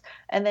stands,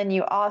 and then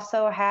you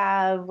also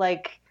have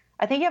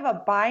I think you have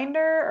a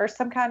binder or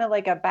some kind of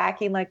a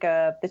backing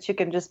that you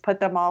can just put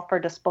them all for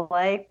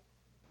display.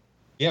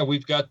 Yeah,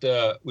 we've got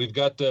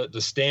the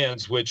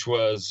stands, which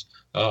was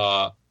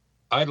I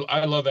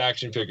love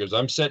action figures.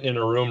 I'm sitting in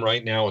a room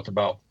right now with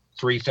about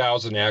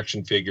 3,000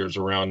 action figures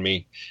around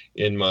me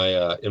in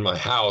my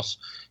house.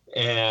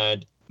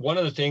 And one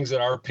of the things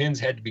that our pins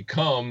had to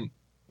become,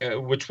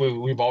 which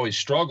we've always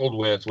struggled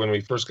with when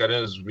we first got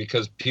in, is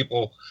because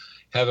people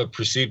have a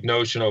perceived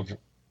notion of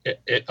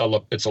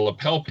it's a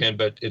lapel pin,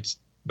 but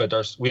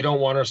we don't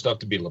want our stuff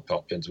to be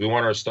lapel pins. We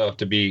want our stuff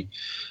to be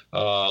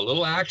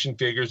little action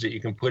figures that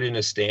you can put in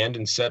a stand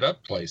and set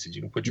up places.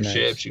 You can put your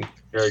ships, you can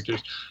put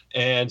characters.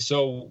 And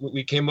so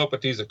we came up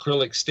with these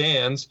acrylic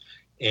stands,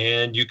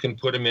 and you can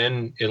put them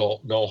in.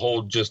 They'll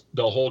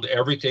hold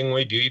everything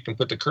we do. You can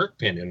put the Kirk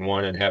pin in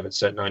one and have it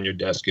sitting on your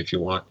desk if you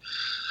want.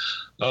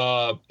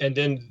 And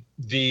then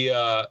we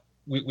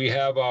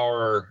have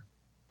our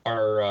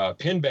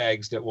pin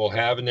bags that we'll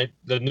have, and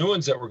the new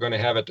ones that we're going to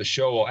have at the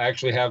show will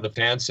actually have the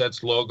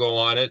Fansets logo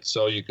on it,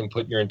 so you can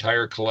put your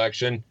entire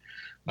collection.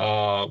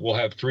 We'll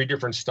have 3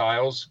 different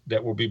styles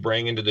that we'll be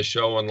bringing to the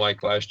show.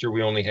 Unlike last year,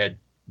 we only had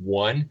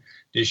 1.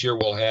 This year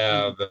we'll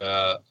have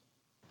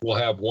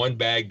one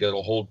bag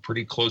that'll hold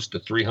pretty close to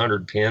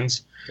 300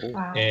 pins,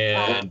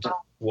 and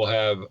we'll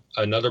have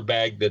another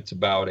bag that's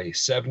about a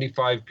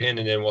 75 pin,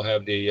 and then we'll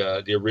have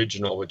the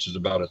original, which is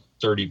about a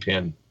 30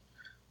 pin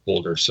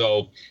holder.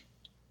 So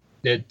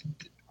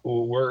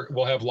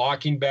we'll have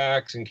locking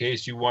backs in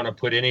case you want to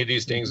put any of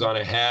these things on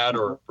a hat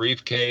or a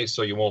briefcase,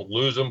 so you won't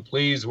lose them.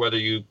 Please, whether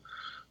you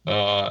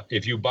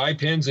if you buy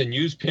pins and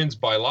use pins,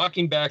 buy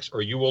locking backs,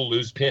 or you will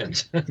lose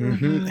pins.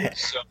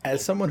 So,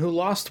 as someone who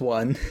lost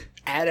one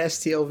at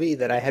STLV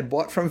that I had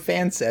bought from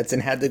Fansets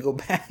and had to go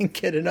back and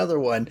get another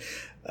one,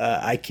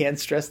 I can't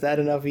stress that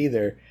enough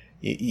either.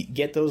 You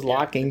get those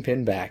locking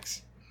pin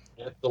backs.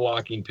 Get the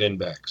locking pin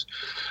backs.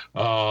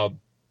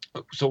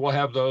 So we'll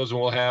have those,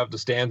 and we'll have the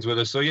stands with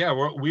us. So yeah,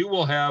 we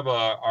will have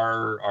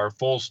our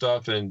full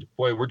stuff, and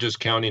boy, we're just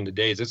counting the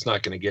days. It's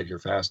not going to get here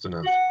fast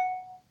enough.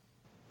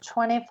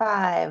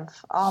 25,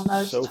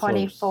 almost so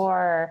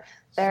 24,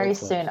 very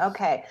so soon.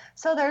 Okay,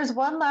 so there's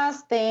one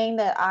last thing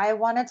that I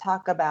want to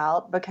talk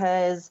about,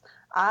 because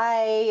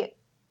I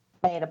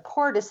made a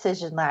poor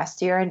decision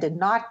last year and did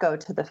not go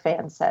to the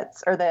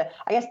Fansets, or the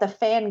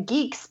Fan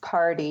Geeks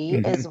party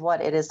is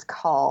what it is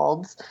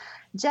called.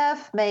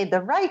 Jeff made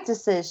the right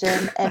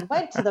decision and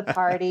went to the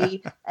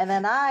party, and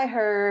then I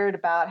heard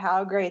about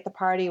how great the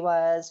party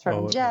was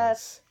from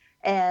Jeff.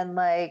 And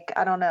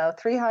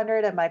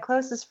 300 of my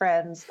closest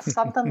friends,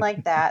 something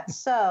like that.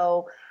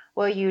 So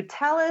will you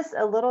tell us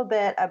a little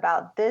bit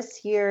about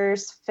this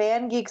year's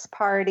Fan Geeks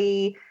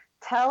party?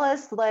 Tell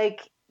us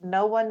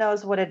no one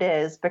knows what it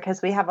is,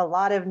 because we have a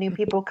lot of new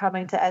people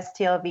coming to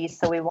STLV.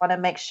 So we want to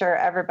make sure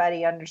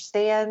everybody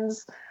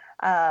understands,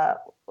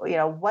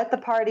 what the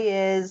party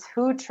is,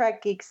 who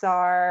Trek Geeks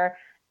are,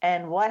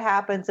 and what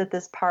happens at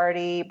this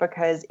party.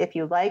 Because if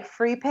you like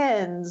free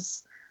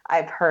pins,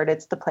 I've heard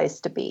it's the place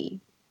to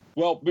be.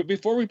 Well,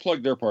 before we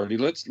plug their party,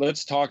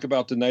 let's talk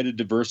about the Night of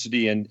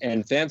Diversity, and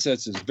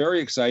Fansets is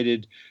very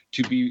excited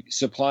to be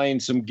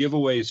supplying some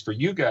giveaways for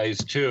you guys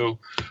too,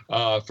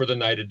 for the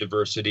Night of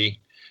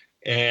Diversity,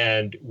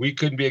 and we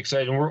couldn't be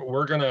excited.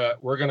 We're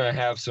gonna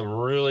have some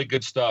really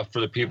good stuff for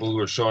the people who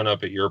are showing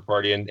up at your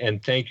party,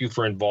 and thank you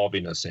for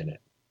involving us in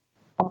it.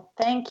 Well,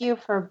 thank you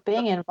for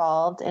being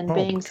involved and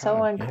being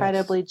so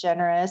incredibly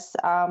generous.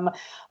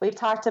 We've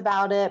talked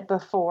about it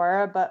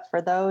before, but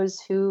for those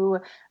who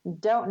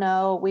don't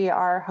know, we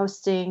are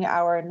hosting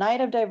our Night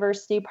of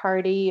Diversity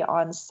party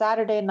on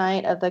Saturday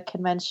night of the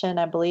convention.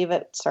 I believe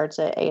it starts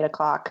at 8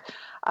 o'clock.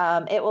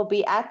 It will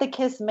be at the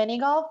KISS Mini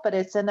Golf, but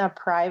it's in a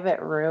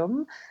private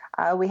room.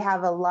 We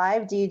have a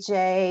live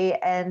DJ,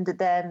 and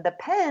then the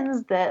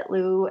pins that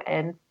Lou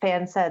and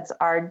Fansets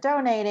are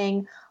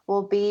donating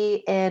will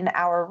be in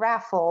our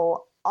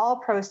raffle. All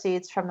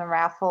proceeds from the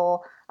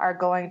raffle are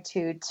going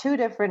to 2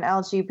 different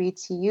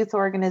LGBT youth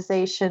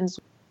organizations.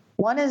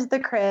 One is the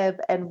Crib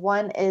and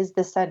one is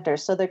the Center.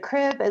 So the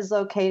Crib is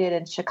located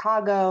in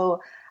Chicago.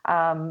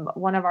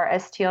 One of our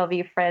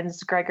STLV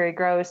friends, Gregory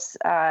Gross,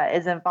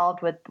 is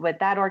involved with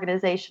that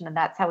organization, and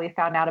that's how we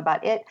found out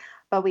about it.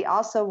 But we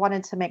also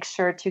wanted to make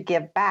sure to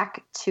give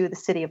back to the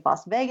city of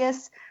Las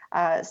Vegas.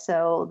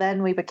 So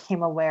then we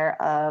became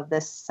aware of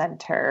this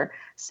Center.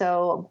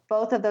 So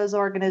both of those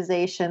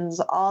organizations,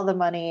 all the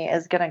money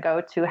is going to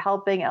go to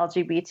helping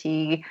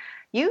LGBT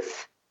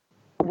youth.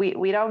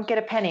 We don't get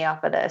a penny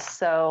off of this.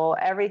 So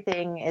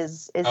everything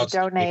is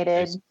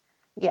donated.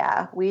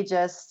 Yeah, we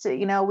just,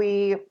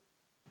 the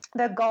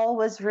goal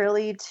was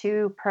really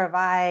to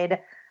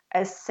provide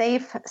a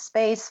safe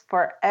space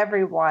for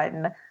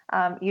everyone.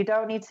 You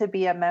don't need to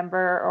be a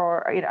member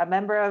or a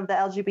member of the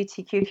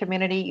LGBTQ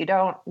community. You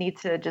don't need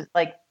to just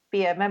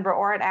be a member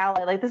or an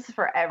ally. This is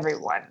for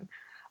everyone.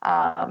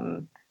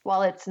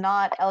 While it's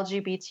not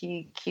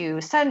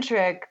LGBTQ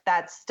centric,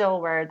 that's still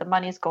where the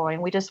money's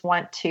going. We just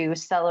want to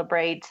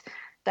celebrate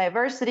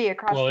diversity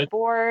across the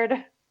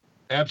board.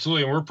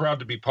 Absolutely, and we're proud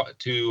to be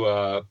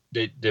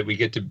that we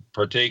get to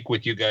partake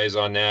with you guys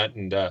on that,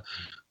 and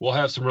we'll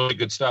have some really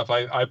good stuff.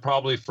 I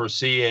probably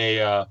foresee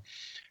a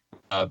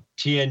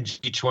TNG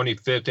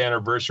 25th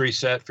anniversary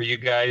set for you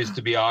guys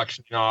to be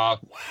auctioning off.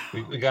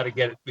 Wow. We got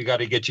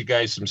to get you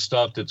guys some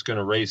stuff that's going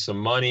to raise some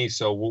money.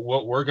 So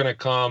we're going to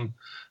come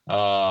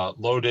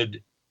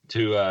loaded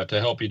to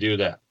help you do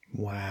that.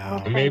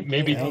 Wow.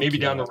 Maybe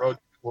down the road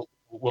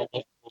we'll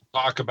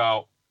talk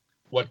about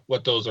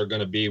what those are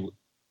going to be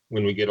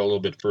when we get a little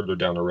bit further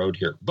down the road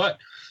here. But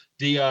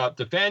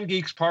the Fan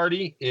Geeks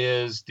party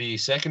is the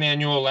second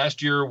annual.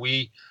 Last year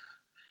we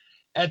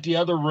at the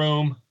other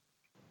room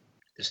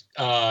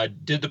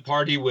did the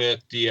party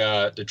with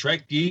the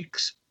Trek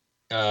Geeks,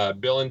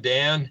 Bill and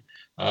Dan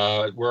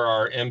were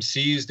our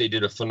MCs. They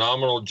did a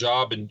phenomenal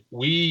job, and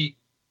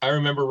I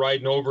remember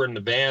riding over in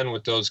the van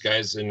with those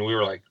guys, and we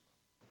were like,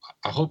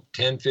 I hope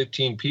 10,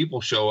 15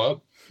 people show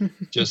up.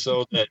 just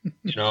so that,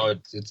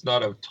 it's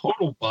not a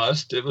total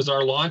bust. It was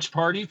our launch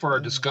party for our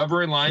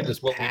Discovery line,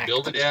 is what we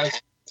built it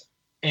as.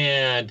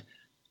 And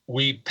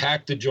we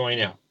packed the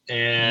joint out.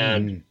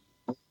 And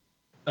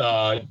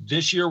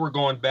this year we're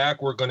going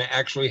back. We're going to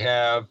actually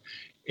have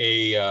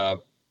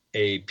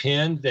a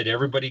pin that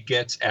everybody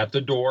gets at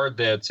the door.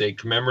 That's a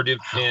commemorative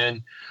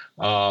pin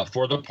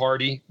for the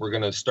party. We're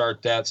going to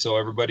start that. So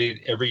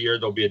every year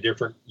there'll be a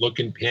different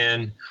looking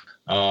pin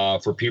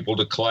for people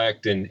to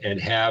collect and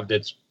have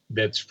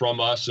that's from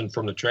us and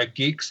from the Trek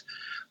Geeks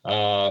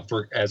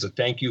as a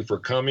thank you for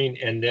coming.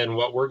 And then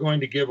what we're going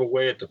to give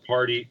away at the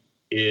party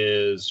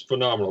is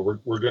phenomenal.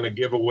 We're going to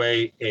give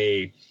away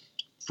a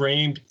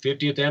framed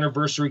 50th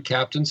anniversary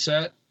Captain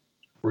set.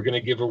 We're going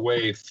to give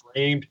away a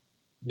framed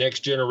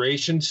Next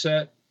Generation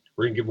set.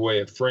 We're going to give away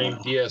a framed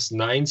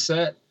DS9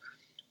 set.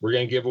 We're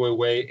going to give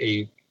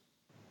away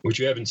which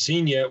you haven't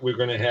seen yet, we're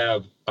going to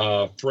have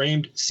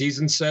framed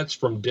season sets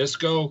from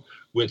Disco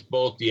with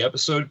both the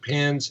episode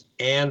pins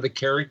and the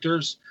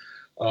characters.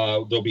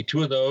 There'll be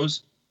 2 of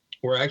those.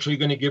 We're actually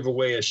going to give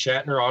away a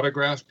Shatner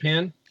autograph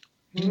pin.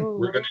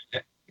 We're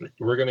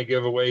going to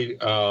give away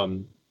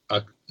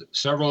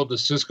several of the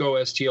Cisco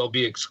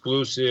STLB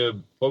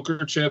exclusive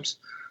poker chips.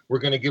 We're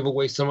going to give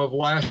away some of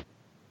last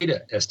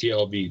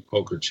STLB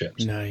poker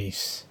chips.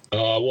 Nice.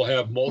 We'll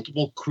have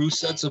multiple crew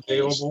sets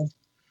available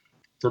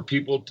for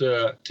people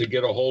to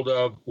get a hold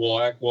of.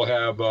 We'll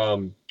have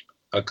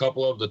a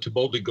couple of the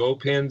Taboldi Go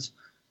pins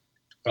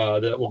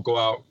that will go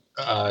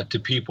out to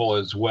people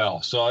as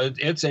well. So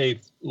it's a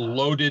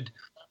loaded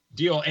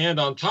deal. And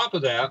on top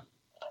of that,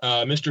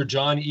 Mr.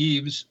 John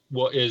Eves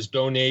is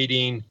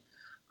donating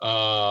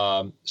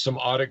some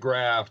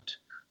autographed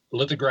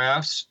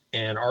lithographs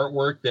and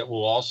artwork that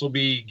will also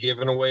be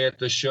given away at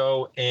the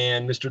show.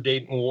 And Mr.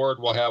 Dayton Ward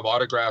will have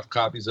autographed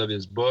copies of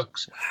his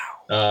books.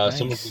 Wow. Nice.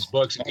 Some of his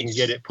books, if you can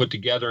get it put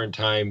together in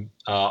time,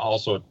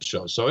 also at the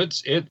show. So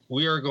it's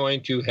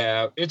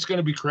going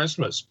to be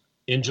Christmas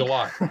in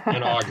July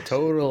and August.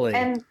 Totally.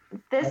 And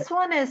this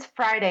one is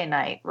Friday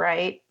night,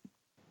 right?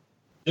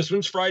 This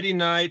one's Friday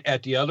night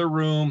at the other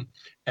room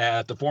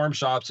at the Forum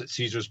Shops at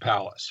Caesar's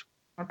Palace.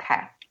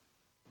 Okay.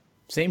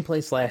 Same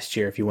place last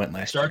year if you went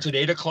last year. Starts at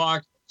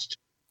 8:00.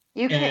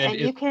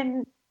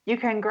 You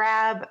can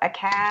grab a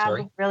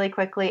cab really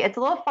quickly. It's a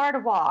little far to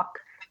walk,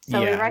 so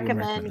we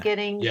recommend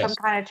getting some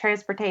kind of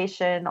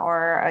transportation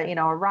or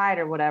a ride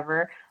or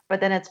whatever.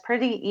 But then it's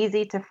pretty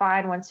easy to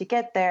find once you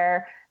get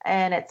there.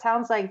 And it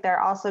sounds like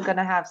they're also going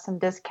to have some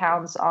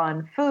discounts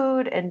on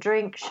food and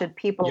drink should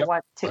people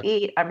want to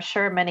eat. I'm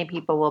sure many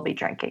people will be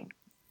drinking.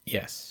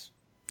 Yes.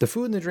 The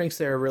food and the drinks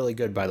there are really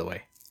good, by the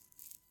way.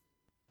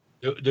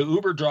 The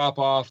Uber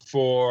drop-off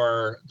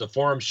for the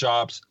Forum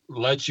Shops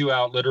lets you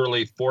out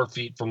literally 4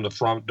 feet from the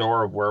front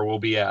door of where we'll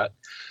be at.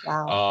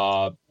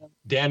 Wow.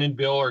 Dan and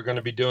Bill are going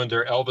to be doing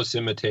their Elvis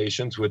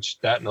imitations, which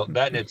that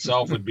in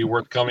itself would be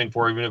worth coming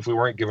for, even if we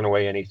weren't giving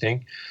away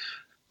anything.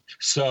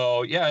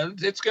 So, yeah,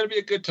 it's going to be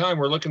a good time.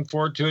 We're looking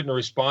forward to it, and the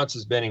response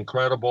has been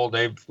incredible.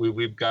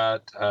 We've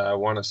got, I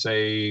want to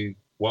say,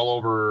 well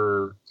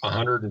over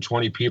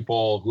 120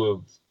 people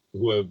who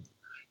have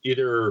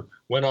either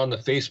went on the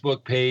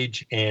Facebook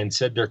page and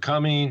said they're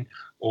coming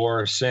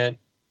or sent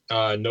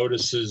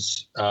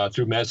notices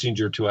through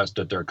Messenger to us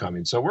that they're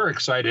coming. So we're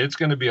excited. It's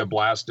going to be a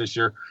blast this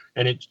year,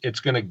 and it's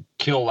going to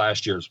kill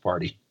last year's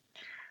party.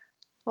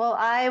 Well,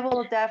 I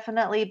will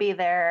definitely be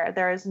there.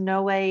 There is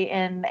no way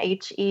in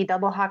HE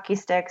double hockey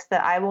sticks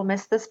that I will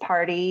miss this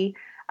party.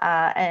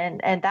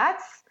 And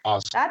that's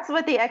awesome. That's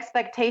with the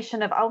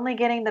expectation of only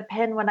getting the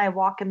pin when I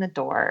walk in the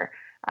door.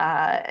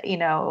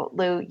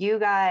 Lou, you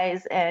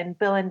guys and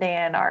Bill and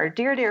Dan are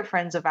dear, dear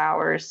friends of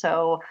ours.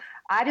 So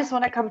I just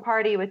want to come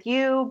party with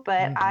you,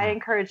 but I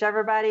encourage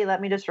everybody,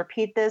 let me just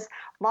repeat this,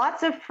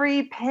 lots of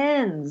free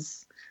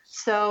pins.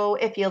 So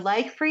if you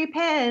like free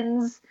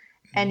pins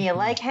and you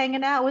like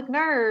hanging out with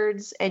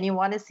nerds and you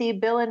want to see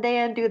Bill and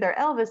Dan do their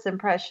Elvis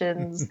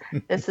impressions,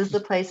 this is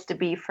the place to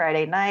be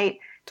Friday night.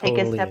 Take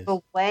a step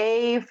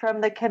away from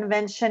the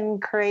convention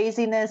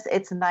craziness.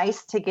 It's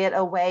nice to get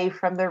away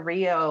from the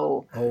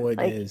Rio. Oh,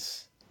 it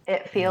is.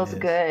 It feels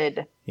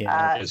good.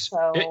 Yeah, it is.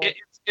 So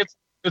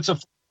it's a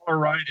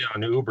ride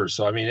on Uber,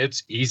 so I mean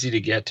it's easy to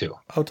get to.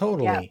 Oh,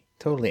 totally. Yeah.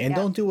 Totally. And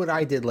don't do what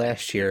I did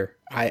last year.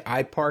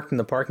 I parked in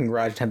the parking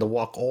garage and had to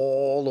walk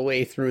all the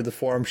way through the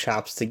Forum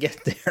Shops to get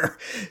there.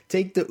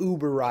 Take the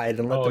Uber ride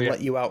and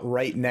let you out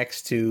right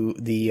next to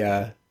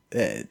the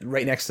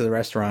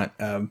restaurant.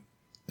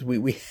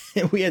 We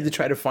had to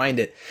try to find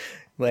it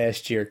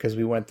last year because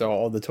we went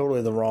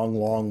totally the wrong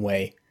long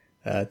way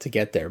to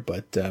get there.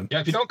 But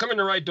if you don't come in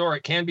the right door,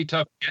 it can be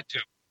tough to get to.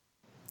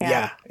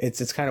 Yeah,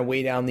 it's kind of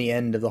way down the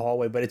end of the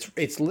hallway, but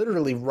it's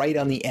literally right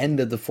on the end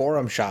of the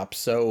Forum Shop.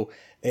 So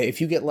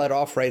if you get let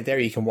off right there,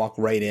 you can walk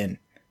right in.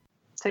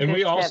 And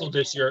we also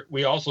this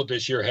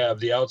year have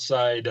the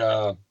outside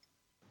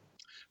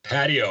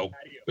patio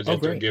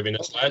that they're giving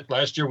us.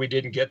 Last year we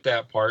didn't get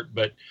that part,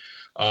 but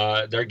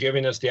They're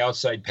giving us the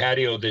outside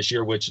patio this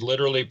year, which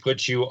literally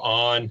puts you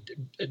on.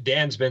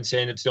 Dan's been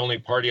saying it's the only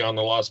party on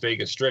the Las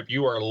Vegas Strip.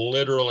 You are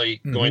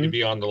literally going to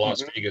be on the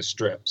Las Vegas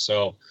Strip.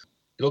 So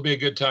it'll be a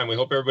good time. We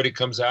hope everybody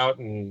comes out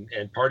and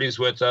parties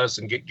with us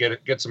and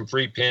get some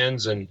free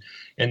pins. And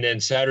then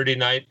Saturday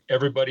night,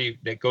 everybody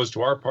that goes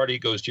to our party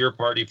goes to your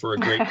party for a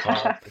great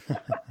call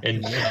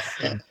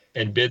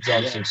and bids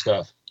on some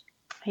stuff.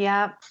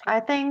 Yeah, I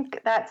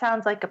think that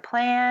sounds like a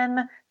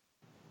plan.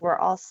 We're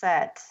all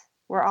set.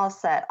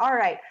 All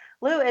right.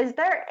 Lou, is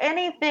there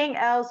anything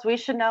else we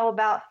should know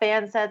about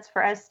Fansets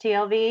for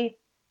STLV?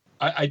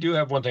 I do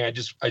have one thing.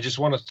 I just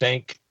want to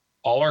thank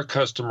all our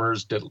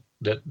customers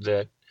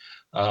that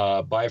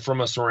buy from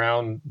us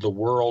around the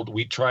world.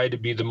 We try to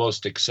be the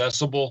most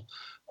accessible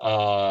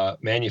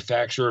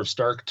manufacturer of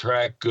Star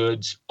Trek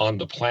goods on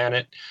the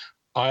planet.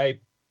 I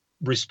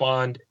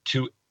respond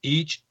to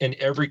each and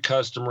every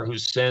customer who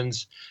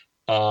sends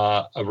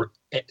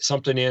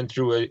something in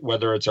through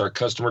whether it's our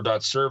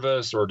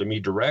customer.service or to me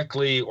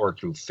directly or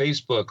through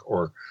Facebook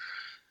or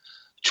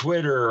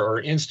Twitter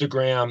or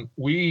Instagram.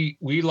 We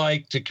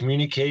like to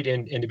communicate,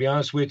 and to be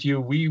honest with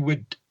you, we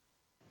would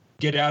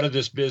get out of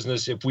this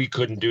business if we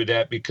couldn't do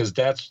that, because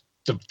that's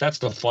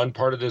the fun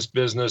part of this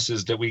business,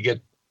 is that we get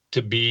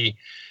to be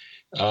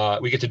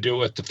we get to do it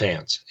with the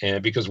fans,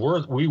 and because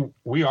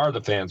we are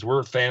the fans.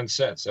 We're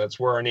Fansets. That's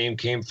where our name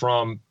came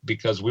from,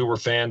 because we were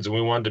fans and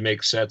we wanted to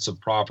make sets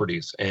of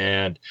properties,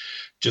 and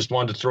just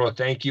wanted to throw a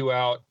thank you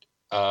out,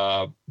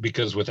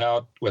 because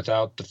without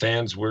the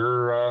fans,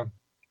 we're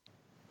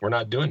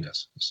not doing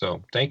this.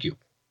 So thank you.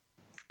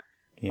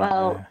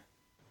 Well,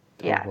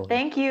 yeah,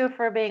 thank you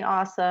for being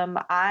awesome.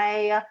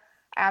 I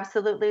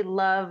absolutely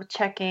love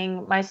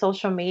checking my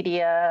social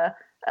media.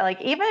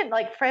 Like, even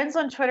like friends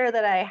on Twitter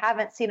that I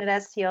haven't seen at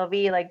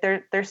STLV, like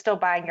they're still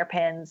buying your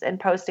pins and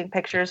posting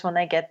pictures when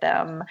they get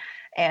them,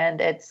 and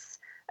it's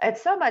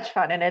so much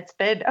fun. And it's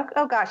been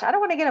oh gosh, I don't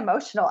want to get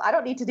emotional. I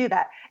don't need to do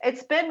that.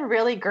 It's been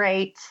really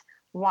great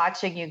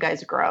watching you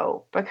guys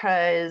grow,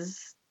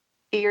 because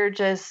you're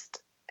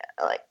just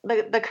like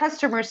the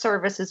customer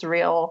service is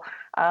real.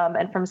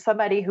 And from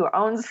somebody who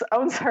owns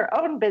her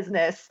own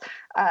business,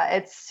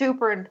 it's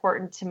super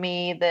important to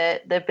me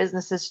that the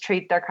businesses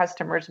treat their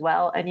customers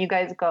well, and you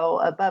guys go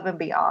above and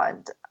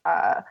beyond,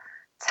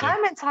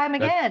 time and time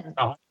again. That's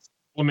a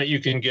compliment you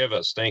can give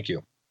us. Thank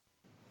you.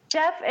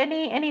 Jeff,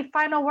 any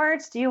final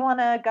words? Do you want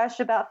to gush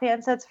about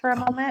Fansets for a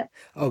moment?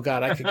 Oh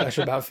God, I could gush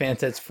about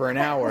Fansets for an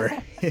hour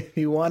if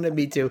you wanted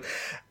me to.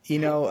 You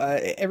know,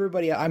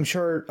 everybody, I'm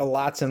sure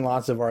lots and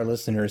lots of our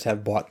listeners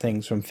have bought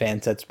things from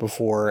Fansets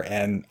before,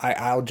 and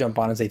I'll jump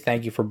on and say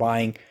thank you for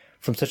buying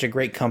from such a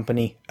great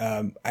company.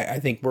 I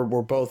think we're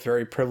both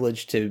very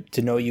privileged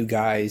to know you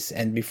guys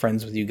and be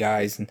friends with you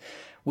guys, and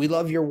we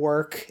love your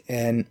work,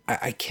 and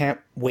I can't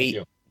wait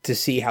to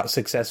see how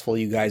successful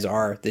you guys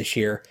are this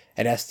year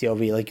at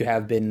STLV, like you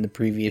have been in the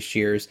previous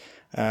years.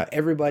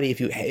 Everybody,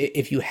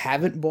 if you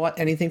haven't bought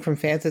anything from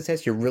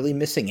Fansets, you're really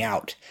missing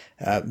out.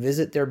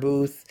 Visit their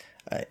booth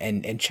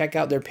and check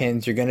out their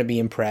pins. You're going to be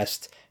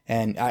impressed,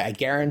 and I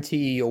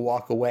guarantee you'll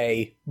walk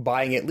away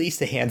buying at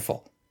least a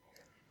handful.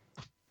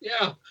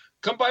 Yeah,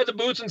 come by the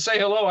booth and say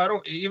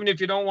hello. Even if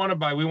you don't want to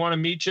buy, we want to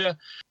meet you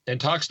and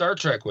talk Star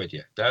Trek with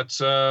you. That's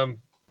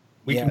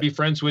we can be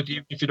friends with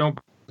you if you don't.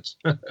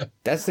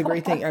 That's the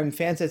great thing. I mean,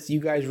 Fansets, you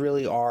guys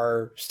really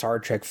are Star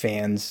Trek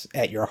fans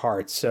at your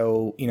heart.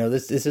 So, you know,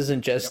 this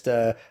isn't just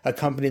a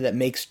company that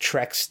makes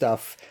Trek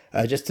stuff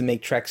just to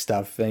make Trek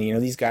stuff. And, you know,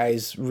 these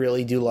guys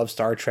really do love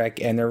Star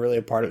Trek, and they're really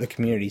a part of the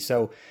community.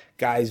 So,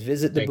 guys,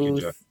 visit the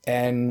booth,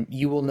 and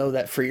you will know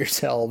that for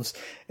yourselves.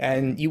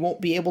 And you won't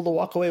be able to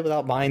walk away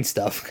without buying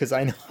stuff, because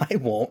I know I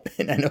won't,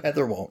 and I know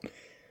Heather won't.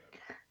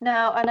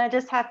 No, and I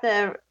just have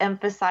to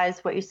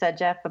emphasize what you said,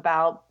 Jeff,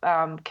 about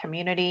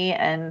community.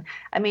 And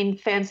I mean,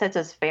 Fansets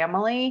is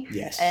family.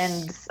 Yes.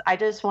 And I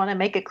just want to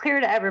make it clear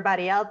to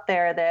everybody out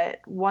there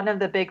that one of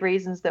the big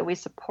reasons that we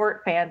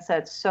support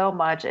Fansets so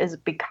much is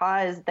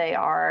because they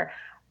are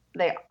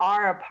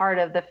a part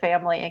of the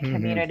family and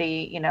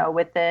community, you know,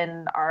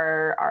 within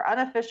our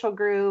unofficial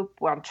group.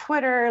 We're on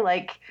Twitter.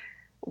 Like,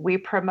 we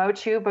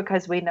promote you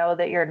because we know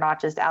that you're not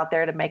just out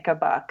there to make a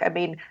buck. I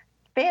mean,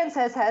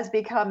 Fansets has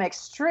become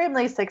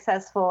extremely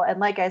successful, and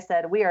like I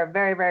said, we are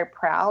very, very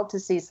proud to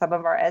see some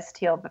of our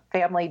STL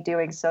family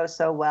doing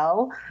so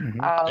well.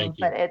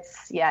 But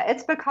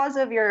it's because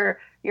of your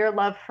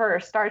love for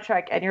Star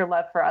Trek and your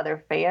love for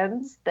other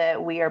fans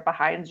that we are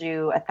behind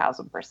you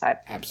 1,000%.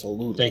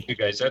 Absolutely. Thank you,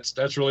 guys.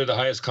 That's really the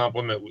highest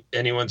compliment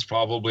anyone's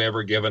probably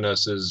ever given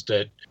us, is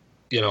that,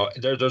 you know,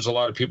 there's a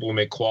lot of people who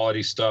make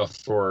quality stuff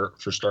for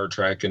Star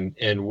Trek,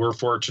 and we're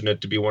fortunate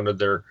to be one of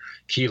their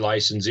key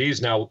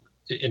licensees. Now,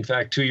 in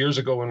fact, 2 years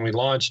ago when we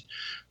launched,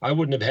 I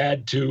wouldn't have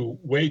had to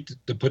wait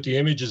to put the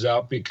images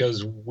out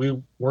because we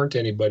weren't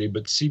anybody.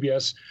 But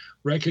CBS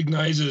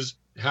recognizes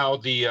how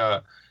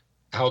the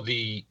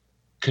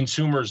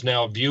consumers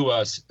now view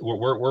us.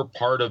 We're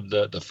part of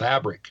the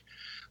fabric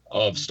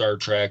of Star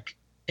Trek,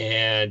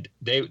 and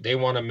they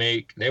want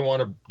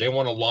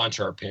to launch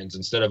our pins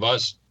instead of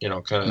us,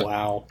 kind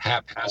of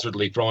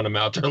haphazardly throwing them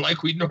out there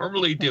like we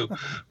normally do.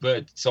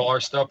 But so our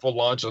stuff will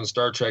launch on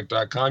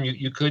StarTrek.com.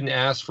 You couldn't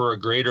ask for a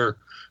greater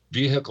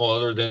vehicle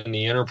other than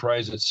the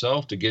Enterprise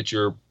itself to get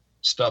your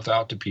stuff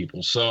out to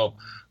people. So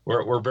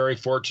we're very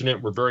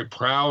fortunate, we're very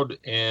proud,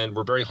 and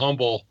we're very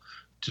humble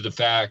to the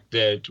fact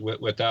that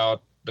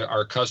without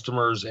our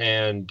customers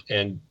and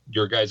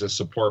your guys'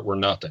 support, we're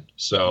nothing.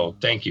 So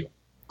thank you.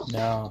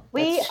 No,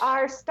 we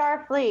are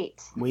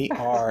Starfleet. We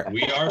are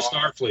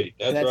Starfleet.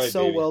 That's right.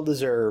 So baby. Well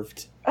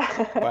deserved.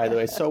 By the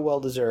way, so well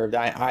deserved.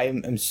 I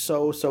am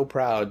so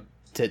proud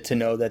to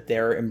know that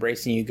they're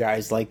embracing you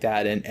guys like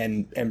that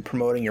and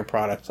promoting your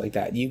products like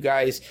that. You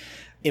guys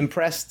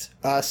impressed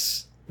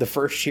us the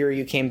first year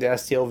you came to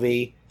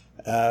STLV,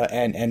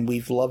 and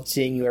we've loved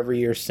seeing you every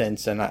year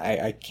since. And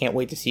I can't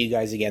wait to see you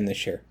guys again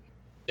this year.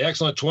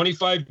 Excellent.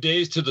 25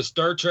 days to the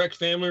Star Trek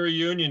family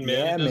reunion, man.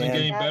 Yeah, it doesn't get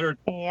any better.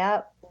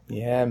 Yep.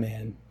 Yeah,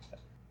 man.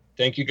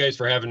 Thank you guys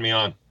for having me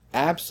on.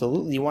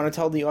 Absolutely. You want to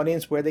tell the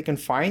audience where they can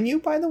find you,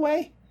 by the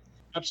way?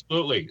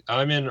 Absolutely.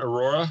 I'm in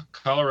Aurora,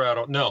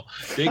 Colorado. No,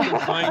 they can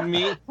find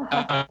me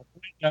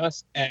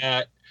us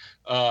at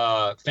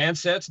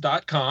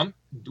fansets.com.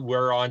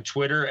 We're on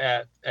Twitter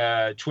at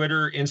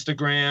Twitter,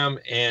 Instagram,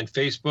 and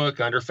Facebook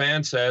under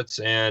Fansets,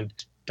 and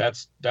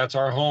that's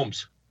our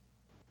homes.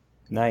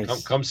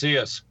 Nice. Come see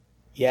us.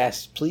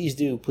 Yes, please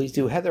do. Please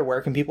do. Heather,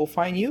 where can people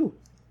find you?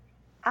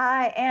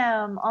 I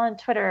am on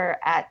Twitter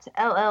at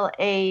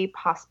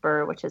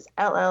LLAPOSPER, which is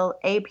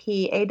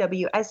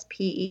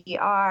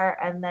LLAPAWSPER.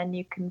 And then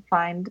you can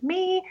find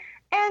me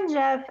and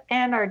Jeff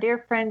and our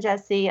dear friend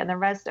Jesse and the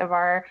rest of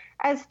our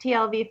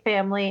STLV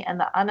family and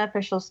the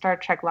unofficial Star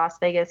Trek Las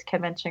Vegas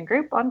convention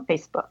group on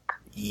Facebook.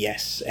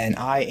 Yes, and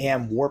I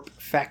am Warp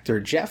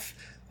Factor Jeff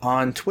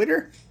on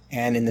Twitter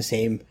and in the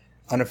same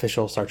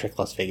unofficial Star Trek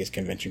Las Vegas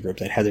convention group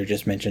that Heather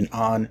just mentioned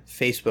on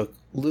Facebook.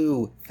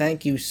 Lou,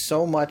 thank you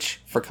so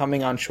much for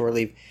coming on Shore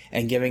Leave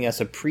and giving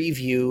us a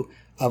preview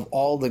of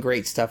all the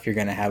great stuff you're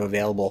going to have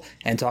available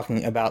and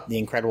talking about the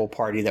incredible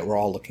party that we're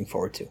all looking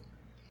forward to.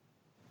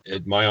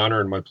 It's my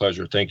honor and my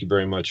pleasure. Thank you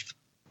very much.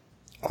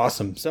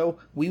 Awesome. So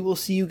we will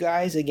see you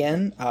guys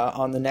again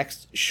on the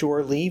next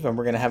Shore Leave, and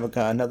we're going to have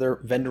another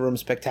Vendor Room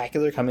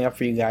Spectacular coming up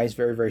for you guys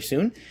very, very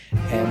soon.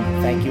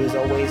 And thank you, as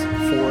always,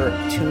 for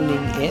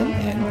tuning in,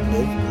 and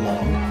live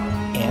long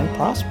and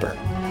prosper.